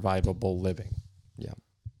survivable living. Yeah.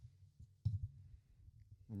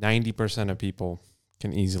 90% of people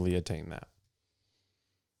can easily attain that.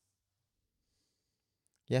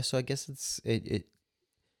 Yeah, so I guess it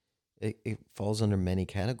falls under many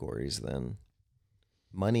categories then.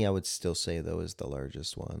 Money, I would still say, though, is the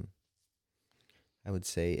largest one. I would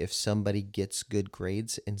say if somebody gets good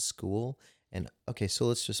grades in school, and okay, so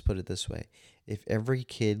let's just put it this way. If every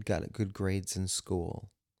kid got good grades in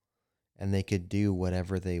school and they could do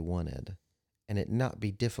whatever they wanted and it not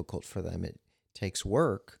be difficult for them, it takes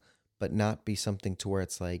work, but not be something to where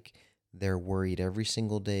it's like they're worried every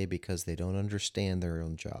single day because they don't understand their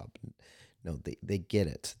own job. No, they get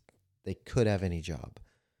it. They could have any job.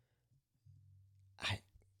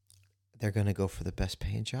 They're going to go for the best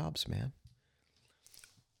paying jobs, man.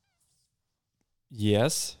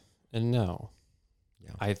 Yes and no.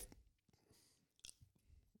 Yeah.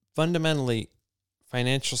 Fundamentally,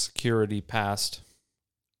 financial security past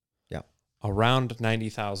around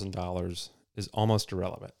 $90,000 is almost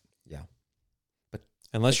irrelevant. Yeah.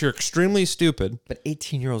 Unless you're extremely stupid. But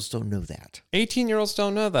 18-year-olds don't know that. 18-years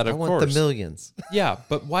don't know that, of course. I want the millions. Yeah,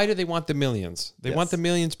 but why do they want the millions? They want the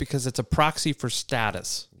millions because it's a proxy for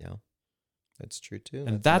status. Yeah, that's true too.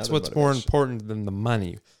 And that's what's more important than the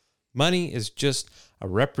money. Money is just a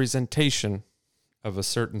representation of a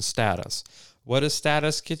certain status. What does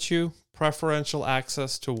status get you? Preferential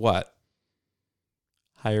access to what?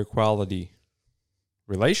 Higher quality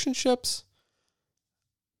relationships,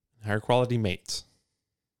 higher quality mates.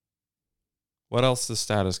 What else does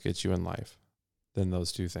status get you in life than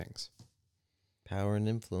those two things? Power and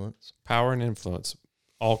influence. Power and influence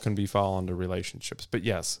all can fall under relationships. But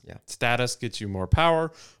yes, status gets you more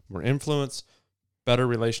power, more influence, better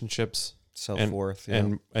relationships, self-worth,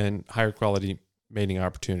 and higher quality mating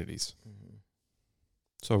opportunities. Mm-hmm.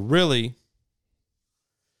 So really,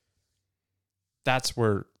 that's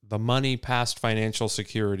where the money past financial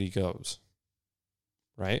security goes,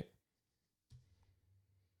 right?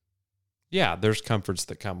 Yeah, there's comforts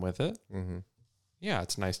that come with it. Mm-hmm. Yeah,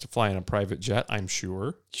 it's nice to fly in a private jet, I'm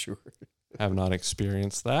sure. Sure. Have not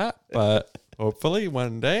experienced that, but hopefully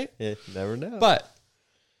one day. You never know. But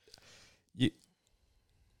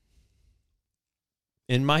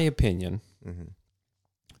in my opinion,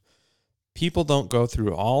 people don't go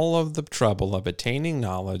through all of the trouble of attaining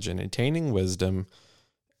knowledge and attaining wisdom,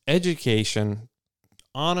 education,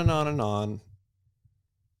 on and on and on,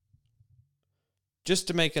 just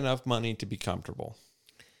to make enough money to be comfortable.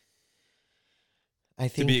 I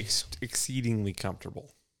think to be exceedingly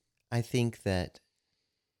comfortable. I think that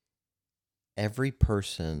every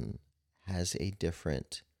person has a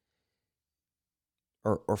different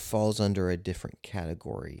or falls under a different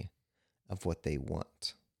category of what they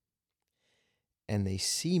want. And they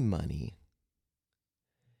see money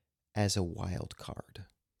as a wild card.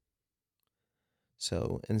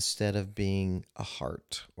 So instead of being a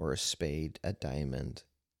heart or a spade, a diamond,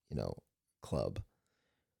 club,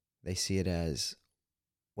 they see it as,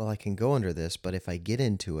 well, I can go under this, but if I get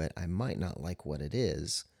into it, I might not like what it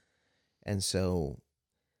is. And so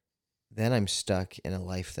then I'm stuck in a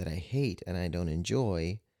life that I hate and I don't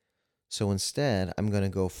enjoy. So instead, I'm going to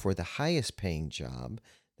go for the highest paying job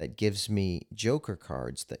that gives me joker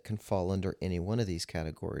cards that can fall under any one of these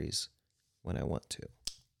categories when I want to.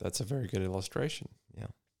 That's a very good illustration. Yeah.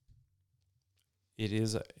 It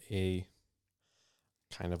is a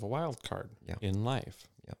kind of a wild card Yeah. in life.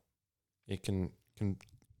 Yeah. It can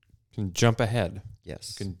jump ahead.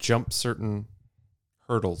 Yes. It can jump certain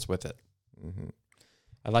hurdles with it. Mm-hmm.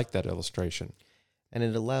 I like that illustration. And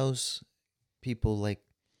it allows people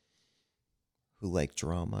who like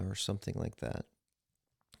drama or something like that.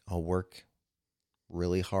 I'll work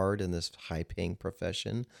really hard in this high-paying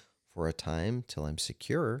profession for a time till I'm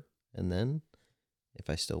secure, and then if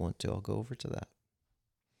I still want to, I'll go over to that.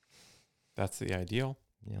 That's the ideal.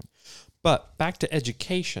 Yeah. But back to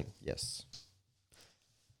education. Yes.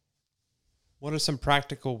 What are some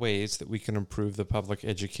practical ways that we can improve the public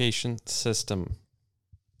education system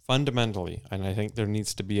fundamentally? And I think there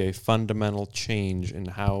needs to be a fundamental change in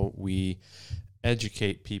how we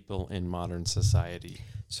educate people in modern society.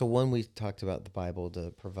 So one, we talked about the Bible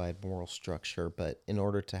to provide moral structure, but in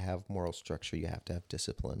order to have moral structure, you have to have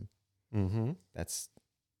discipline. Mm-hmm. That's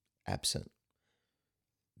absent.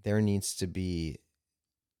 There needs to be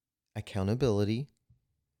accountability,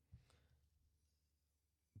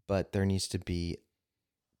 but there needs to be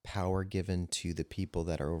power given to the people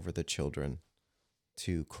that are over the children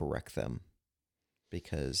to correct them,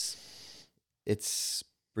 because it's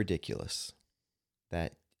ridiculous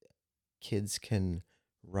that kids can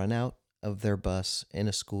run out of their bus in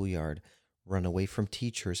a schoolyard, run away from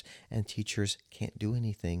teachers, and teachers can't do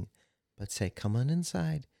anything but say, come on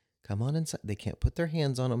inside, come on inside. They can't put their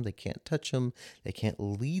hands on them. They can't touch them. They can't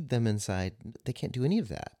lead them inside. They can't do any of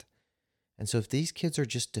that. And so if these kids are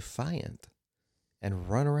just defiant and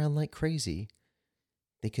run around like crazy,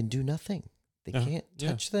 they can do nothing. They can't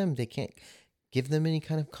touch them. They can't give them any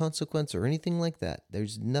kind of consequence or anything like that.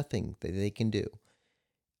 There's nothing that they can do.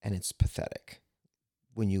 And it's pathetic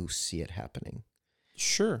when you see it happening.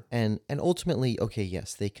 Sure. And ultimately, okay,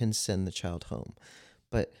 yes, they can send the child home.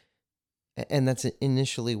 And that's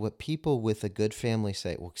initially what people with a good family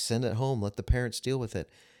say. Well, send it home. Let the parents deal with it.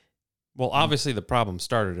 Well, obviously the problem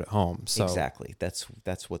started at home. So exactly. That's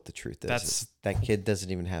what the truth is. That kid doesn't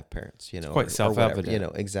even have parents, it's quite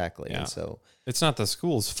self-evident. Exactly. Yeah. And so it's not the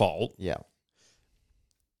school's fault. Yeah.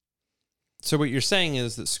 So what you're saying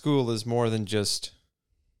is that school is more than just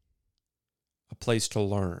a place to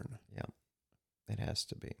learn. Yeah. It has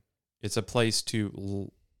to be. It's a place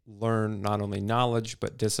to learn not only knowledge,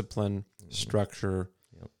 but discipline, structure,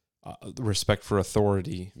 respect for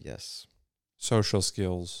authority. Yes. Social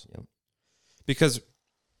skills. Yep. Because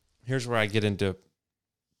here's where I get into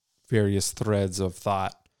various threads of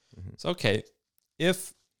thought. Mm-hmm. It's okay,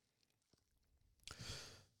 if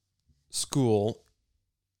school,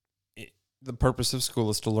 the purpose of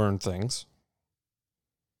school is to learn things,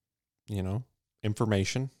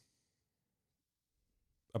 information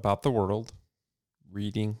about the world,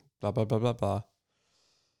 reading, blah, blah, blah, blah, blah.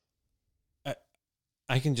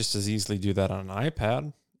 I can just as easily do that on an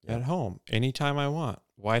iPad at home anytime I want.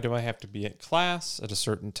 Why do I have to be at class at a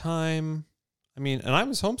certain time? I mean, and I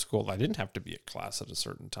was homeschooled. I didn't have to be at class at a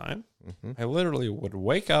certain time. Mm-hmm. I literally would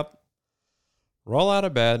wake up, roll out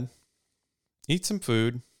of bed, eat some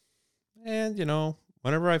food, and,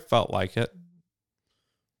 whenever I felt like it,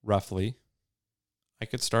 roughly, I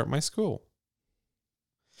could start my school.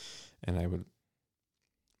 And I would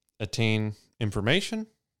attain information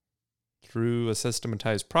through a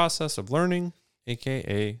systematized process of learning,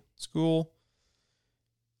 aka school.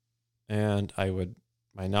 And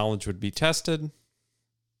my knowledge would be tested.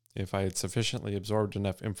 If I had sufficiently absorbed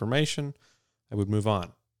enough information, I would move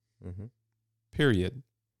on. Mm-hmm. Period.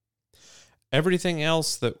 Everything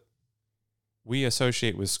else that we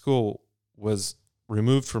associate with school was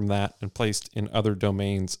removed from that and placed in other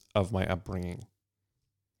domains of my upbringing.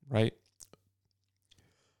 Right?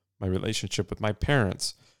 My relationship with my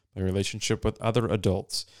parents, my relationship with other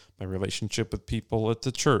adults, my relationship with people at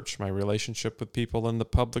the church, my relationship with people in the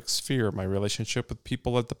public sphere, my relationship with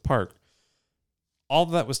people at the park. All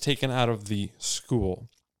of that was taken out of the school.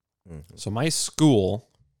 Mm-hmm. So my school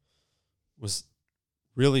was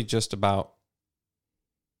really just about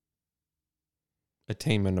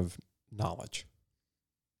attainment of knowledge.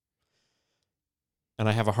 And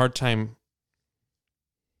I have a hard time,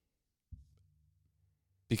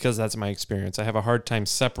 because that's my experience, I have a hard time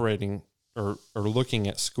separating or looking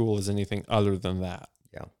at school as anything other than that.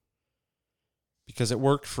 Yeah. Because it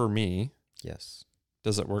worked for me. Yes.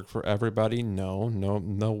 Does it work for everybody? No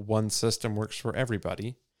one system works for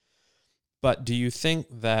everybody. But do you think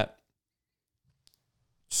that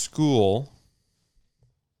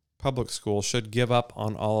public school, should give up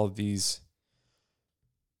on all of these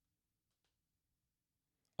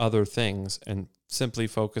other things and simply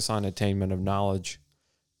focus on attainment of knowledge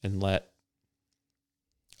and let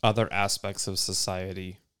other aspects of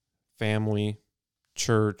society, family,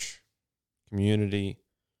 church, community,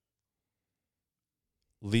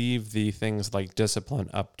 leave the things like discipline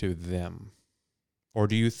up to them? Or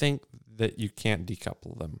do you think that you can't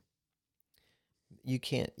decouple them? You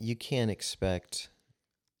can't expect,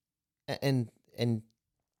 and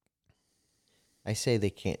I say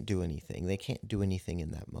they can't do anything. They can't do anything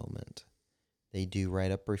in that moment. They do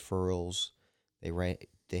write up referrals.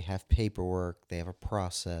 They have paperwork. They have a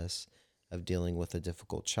process of dealing with a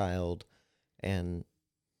difficult child, and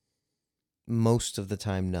most of the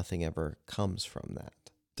time, nothing ever comes from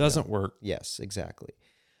that. Doesn't work. Yes, exactly.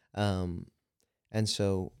 And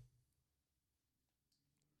so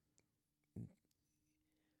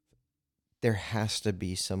there has to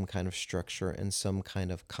be some kind of structure and some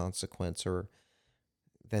kind of consequence, or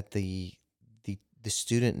that the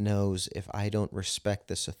student knows, if I don't respect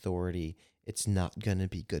this authority, it's not going to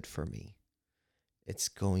be good for me. It's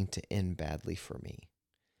going to end badly for me.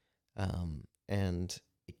 And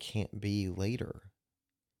it can't be later.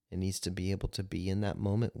 It needs to be able to be in that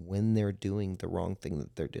moment when they're doing the wrong thing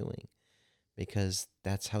that they're doing, because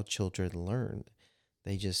that's how children learn.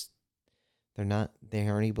 They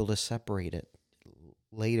aren't able to separate it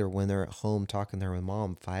later when they're at home talking to their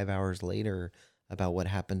mom 5 hours later about what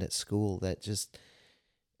happened at school. That just,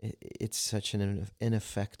 it's such an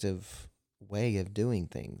ineffective way of doing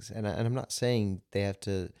things. And I'm not saying they have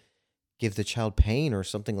to give the child pain or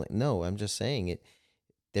something like, no, I'm just saying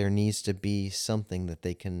there needs to be something that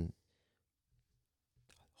they can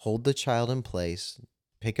hold the child in place,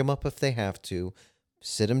 pick him up if they have to,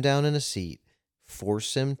 sit him down in a seat,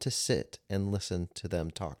 force him to sit and listen to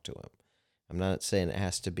them talk to him. I'm not saying it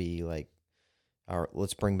has to be like, all right,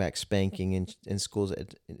 let's bring back spanking in schools.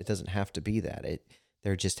 It doesn't have to be that.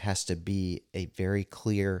 There just has to be a very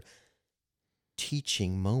clear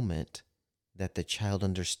teaching moment that the child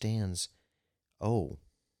understands, oh,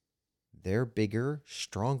 they're bigger,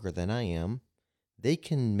 stronger than I am. They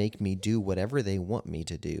can make me do whatever they want me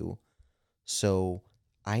to do. So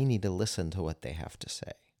I need to listen to what they have to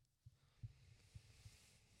say.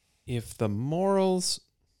 If the morals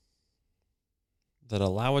that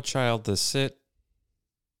allow a child to sit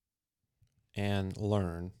and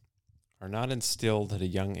learn are not instilled at a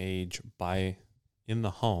young age in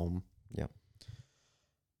the home, yeah,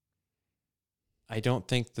 I don't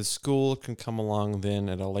think the school can come along then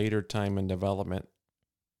at a later time in development,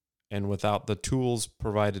 and without the tools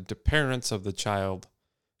provided to parents of the child,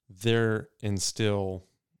 they're instill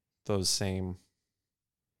those same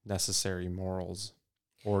necessary morals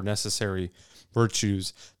or necessary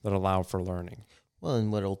virtues that allow for learning. Well,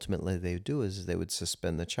 and what ultimately they would do is they would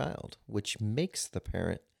suspend the child, which makes the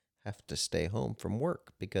parent have to stay home from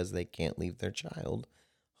work because they can't leave their child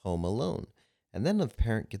home alone. And then the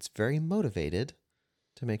parent gets very motivated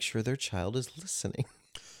to make sure their child is listening.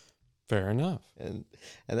 Fair enough. And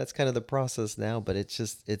that's kind of the process now, but it's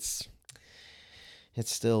just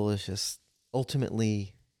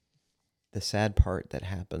ultimately the sad part that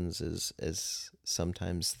happens is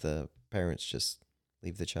sometimes the parents just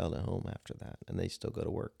leave the child at home after that, and they still go to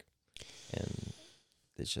work. And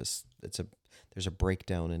there's a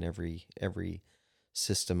breakdown in every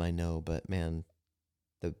system I know, but man,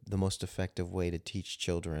 the most effective way to teach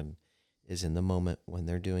children is in the moment when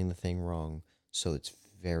they're doing the thing wrong, so it's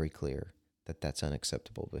very clear that that's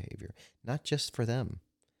unacceptable behavior, not just for them.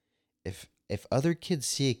 If other kids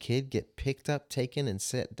see a kid get picked up, taken, and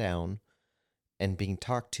set down and being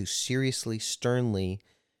talked to seriously, sternly,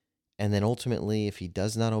 and then ultimately, if he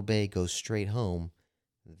does not obey, goes straight home,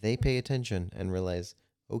 they pay attention and realize,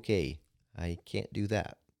 okay, I can't do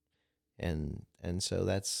that. And so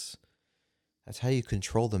that's how you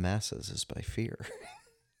control the masses, is by fear.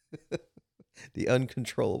 The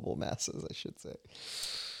uncontrollable masses, I should say.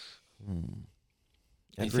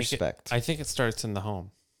 And respect. I think it starts in the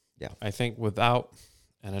home. Yeah. I think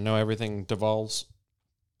and I know everything devolves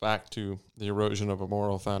back to the erosion of a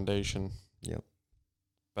moral foundation. Yep.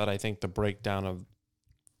 But I think the breakdown of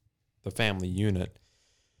the family unit,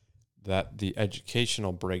 that the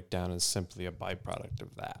educational breakdown is simply a byproduct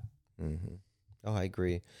of that. Mm-hmm. Oh, I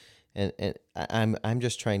agree. And I'm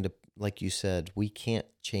just trying to, like you said, we can't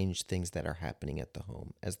change things that are happening at the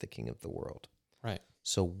home as the king of the world. Right.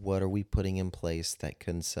 So what are we putting in place that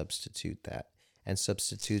can substitute that? And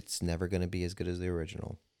substitute's never going to be as good as the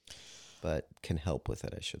original, but can help with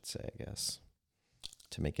it, I should say, I guess,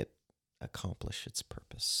 to make it accomplish its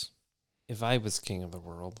purpose. If I was king of the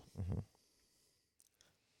world, Mm-hmm.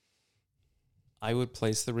 I would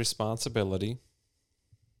place the responsibility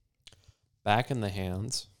back in the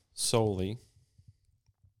hands solely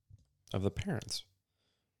of the parents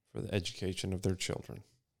for the education of their children,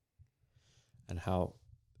 and how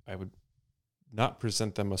I would not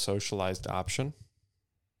present them a socialized option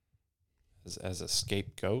as a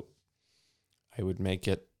scapegoat. I would make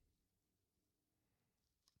it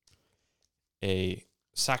a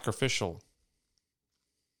sacrificial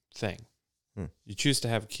thing. You choose to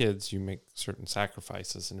have kids, you make certain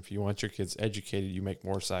sacrifices. And if you want your kids educated, you make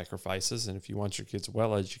more sacrifices. And if you want your kids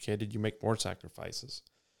well educated, you make more sacrifices.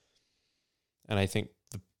 And I think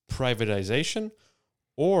the privatization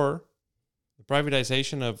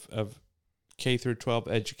of K through 12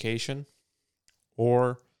 education,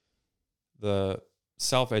 or the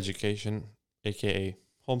self-education, aka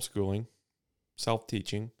homeschooling,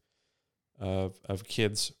 self-teaching of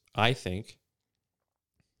kids, I think,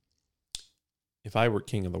 if I were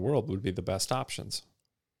king of the world, would be the best options.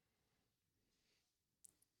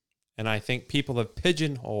 And I think people have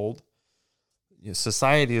pigeonholed,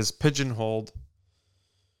 society has pigeonholed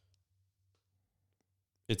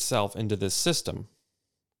itself into this system.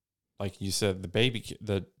 Like you said,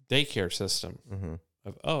 the daycare system Mm-hmm.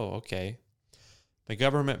 of, okay, the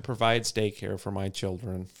government provides daycare for my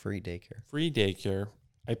children. Free daycare. Free daycare.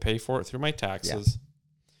 I pay for it through my taxes. Yeah.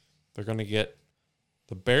 They're going to get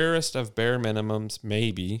the barest of bare minimums,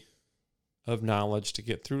 maybe, of knowledge to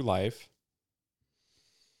get through life,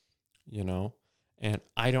 and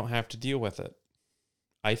I don't have to deal with it.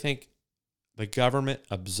 I think the government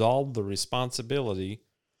absolved the responsibility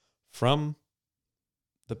from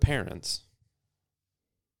the parents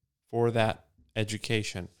for that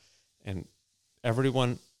education, and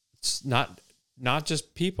everyone, not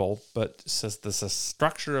just people, but the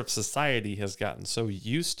structure of society has gotten so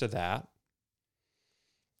used to that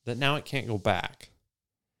now it can't go back.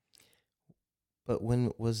 But when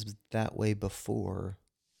it was that way before,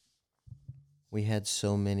 we had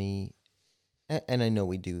so many, and I know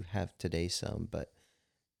we do have today some, but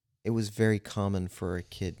it was very common for a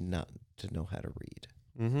kid not to know how to read.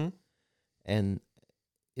 Mm-hmm. And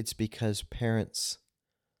it's because parents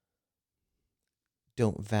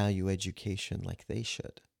don't value education like they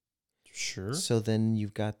should. Sure. So then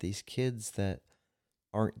you've got these kids that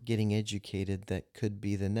aren't getting educated that could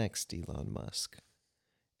be the next Elon Musk.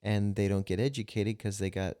 And they don't get educated because they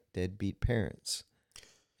got deadbeat parents.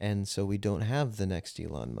 And so we don't have the next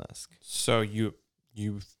Elon Musk. So you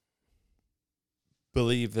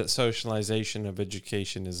believe that socialization of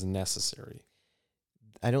education is necessary?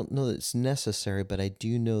 I don't know that it's necessary, but I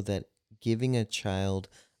do know that giving a child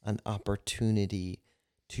an opportunity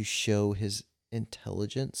to show his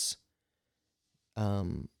intelligence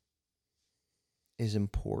is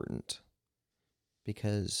important,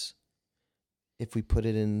 because if we put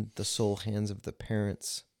it in the sole hands of the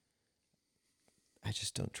parents, I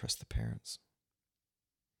just don't trust the parents.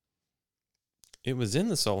 It was in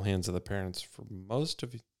the sole hands of the parents for most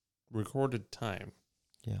of recorded time.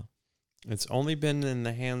 Yeah. It's only been in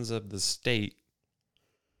the hands of the state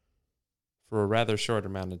for a rather short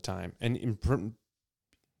amount of time. And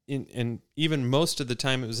even most of the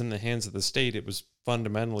time it was in the hands of the state, it was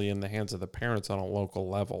fundamentally in the hands of the parents on a local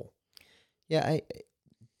level. Yeah,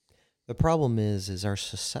 the problem is our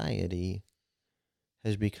society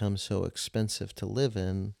has become so expensive to live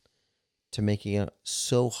in, to making it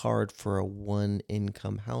so hard for a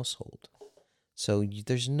one-income household. So you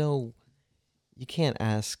can't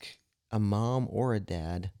ask a mom or a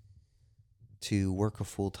dad to work a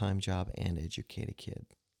full-time job and educate a kid.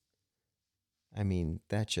 I mean,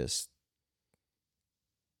 I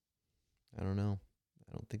don't know.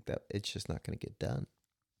 I don't think that it's just not going to get done.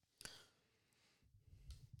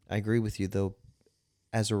 I agree with you, though,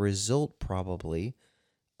 as a result, probably,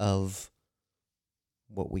 of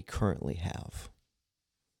what we currently have,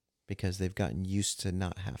 because they've gotten used to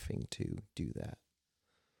not having to do that.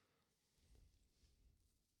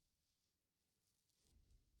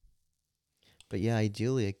 But yeah,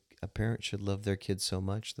 ideally, a parent should love their kids so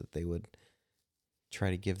much that they would try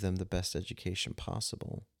to give them the best education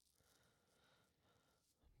possible.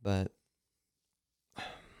 But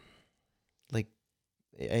like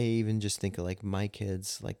I even just think of like my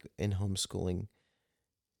kids, like in homeschooling,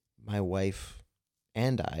 my wife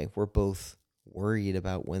and I were both worried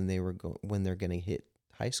about when they're going to hit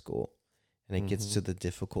high school, and it gets to the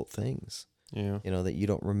difficult things, Yeah. that you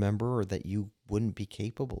don't remember or that you wouldn't be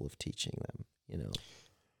capable of teaching them.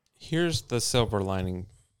 Here's the silver lining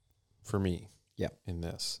for me. Yeah. In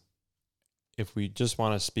this, if we just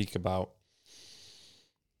want to speak about,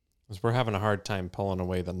 because we're having a hard time pulling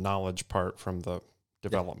away the knowledge part from the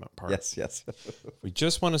development part. Yes. If we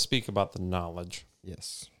just want to speak about the knowledge.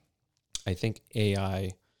 Yes. I think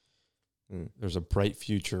AI, there's a bright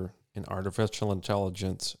future in artificial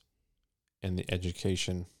intelligence and the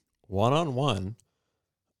education one-on-one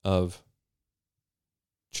of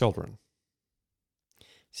children.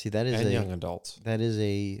 See, that is and young adults. That is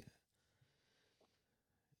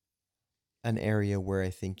an area where I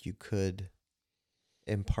think you could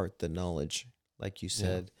impart the knowledge, like you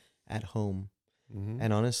said, at home. Mm-hmm.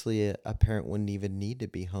 And honestly, a parent wouldn't even need to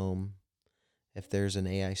be home if there's an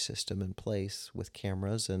AI system in place with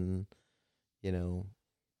cameras and,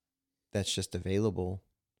 that's just available.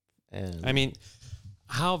 And I mean,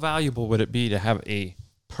 how valuable would it be to have a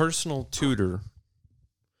personal tutor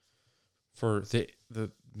for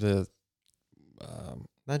the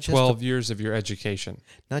not just 12 years of your education?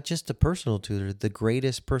 not just a personal tutor, the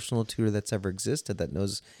greatest personal tutor that's ever existed that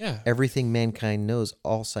knows everything mankind knows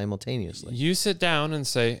all simultaneously. You sit down and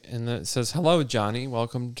it says, "Hello, Johnny,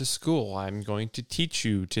 welcome to school. I'm going to teach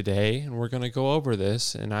you today, and we're going to go over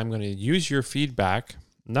this, and I'm going to use your feedback,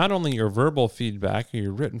 not only your verbal feedback or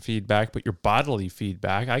your written feedback, but your bodily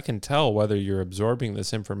feedback. I can tell whether you're absorbing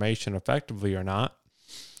this information effectively or not,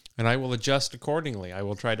 and I will adjust accordingly. I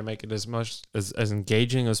will try to make it as much as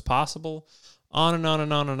engaging as possible." On and on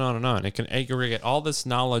and on and on and on. It can aggregate all this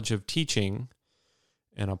knowledge of teaching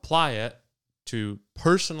and apply it to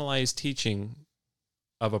personalized teaching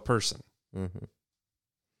of a person. Mm-hmm.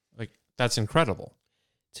 Like, that's incredible.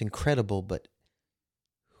 It's incredible, but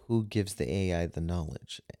who gives the AI the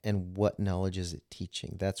knowledge? And what knowledge is it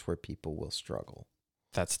teaching? That's where people will struggle.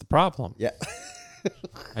 That's the problem. Yeah.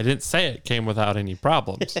 I didn't say it came without any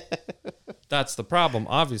problems. That's the problem,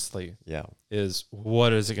 obviously. Yeah. Is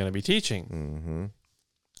what is it going to be teaching? Mm-hmm.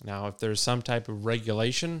 Now, if there's some type of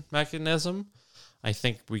regulation mechanism, I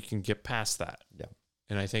think we can get past that. Yeah.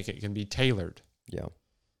 And I think it can be tailored. Yeah.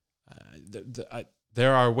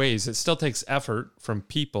 There are ways. It still takes effort from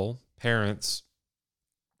people, parents,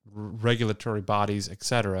 regulatory bodies,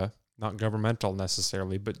 etc. Not governmental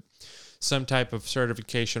necessarily, but some type of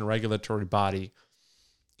certification regulatory body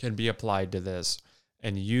can be applied to this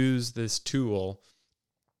and use this tool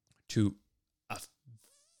to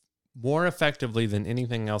more effectively than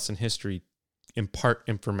anything else in history impart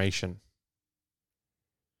information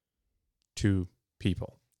to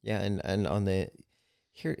people. Yeah, and on the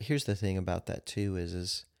here's the thing about that too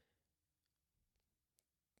is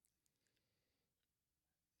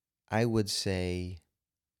I would say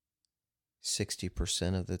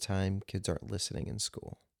 60% of the time kids aren't listening in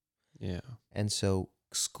school. Yeah. And so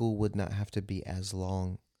school would not have to be as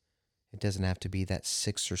long. It doesn't have to be that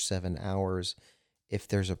 6 or 7 hours if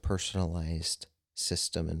there's a personalized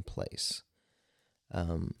system in place,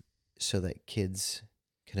 so that kids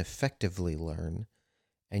can effectively learn,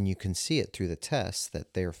 and you can see it through the tests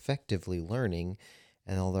that they're effectively learning,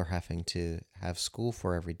 and all they're having to have school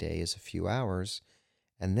for every day is a few hours,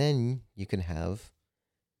 and then you can have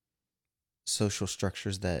social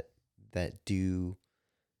structures that do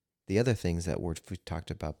the other things that we talked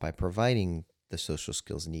about by providing the social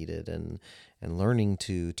skills needed and learning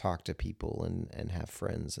to talk to people and have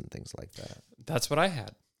friends and things like that. That's what I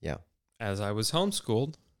had. Yeah. As I was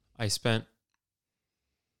homeschooled, I spent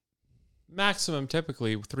maximum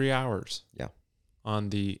typically 3 hours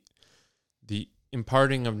on the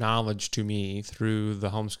imparting of knowledge to me through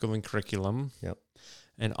the homeschooling curriculum. Yep.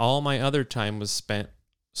 And all my other time was spent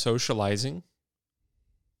socializing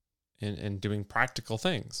and doing practical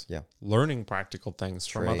things. Yeah. Learning practical things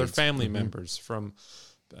from other Trades. family members, from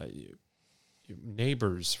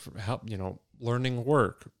neighbors, from help, learning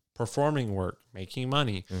work, performing work, making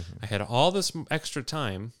money. Mm-hmm. I had all this extra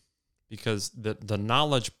time because the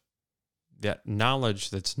knowledge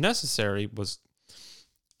that's necessary was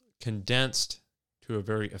condensed to a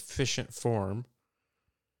very efficient form,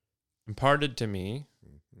 imparted to me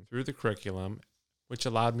through the curriculum, which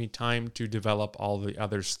allowed me time to develop all the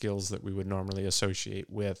other skills that we would normally associate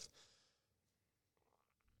with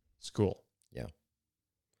school. Yeah.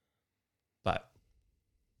 But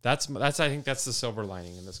that's I think that's the silver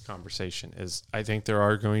lining in this conversation is I think there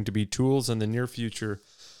are going to be tools in the near future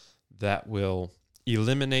that will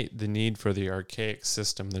eliminate the need for the archaic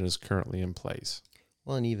system that is currently in place.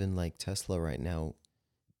 Well, and even like Tesla right now,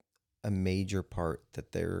 a major part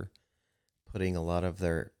that they're putting a lot of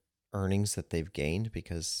their earnings that they've gained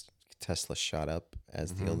because Tesla shot up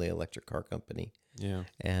as the only electric car company. Yeah.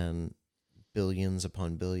 And billions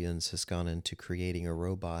upon billions has gone into creating a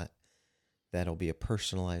robot that'll be a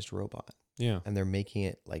personalized robot. Yeah. And they're making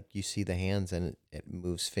it like you see the hands and it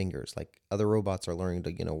moves fingers. Like other robots are learning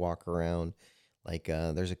to, walk around. Like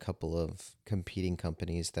there's a couple of competing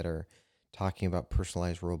companies that are talking about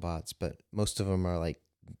personalized robots, but most of them are like,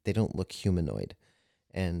 they don't look humanoid.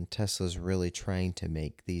 And Tesla's really trying to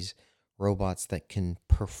make these robots that can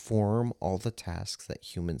perform all the tasks that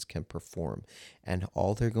humans can perform. And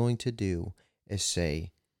all they're going to do is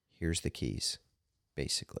say, here's the keys,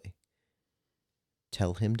 basically.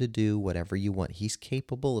 Tell him to do whatever you want. He's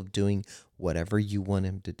capable of doing whatever you want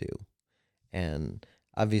him to do. And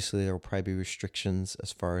obviously there will probably be restrictions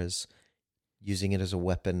as far as using it as a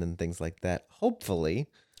weapon and things like that, hopefully.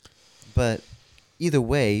 But either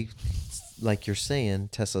way, like you're saying,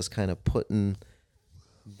 Tesla's kind of putting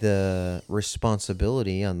the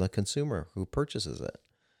responsibility on the consumer who purchases it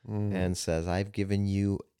and says, I've given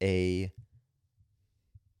you a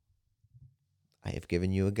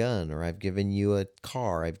gun, or I've given you a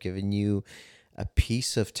car, I've given you a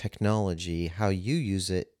piece of technology. How you use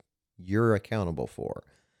it, you're accountable for.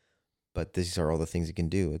 But these are all the things it can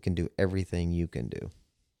do. It can do everything you can do.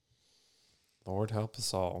 Lord help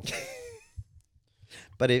us all.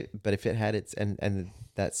 But if it had its and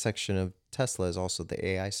that section of Tesla is also the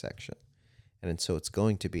AI section, and so it's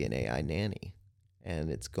going to be an AI nanny, and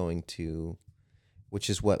it's going to, which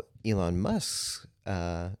is what Elon Musk's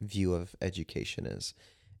view of education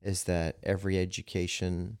is that every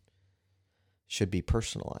education should be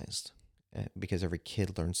personalized because every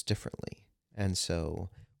kid learns differently, and so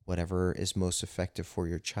whatever is most effective for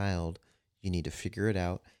your child, you need to figure it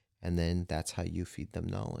out, and then that's how you feed them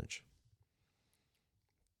knowledge.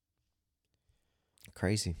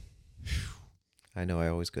 Crazy. I know I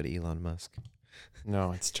always go to Elon Musk.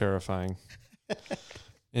 No, it's terrifying.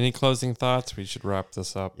 Any closing thoughts? We should wrap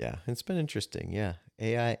this up. Yeah, it's been interesting. Yeah.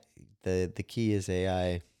 AI, the key is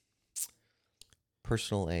AI,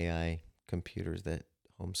 personal AI computers that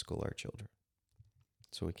homeschool our children.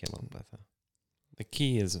 So we came up with that. The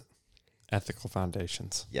key is ethical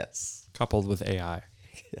foundations. Yes. Coupled with AI.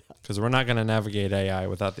 Because we're not going to navigate AI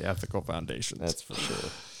without the ethical foundations. That's for sure.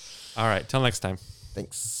 All right. Till next time.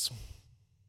 Thanks.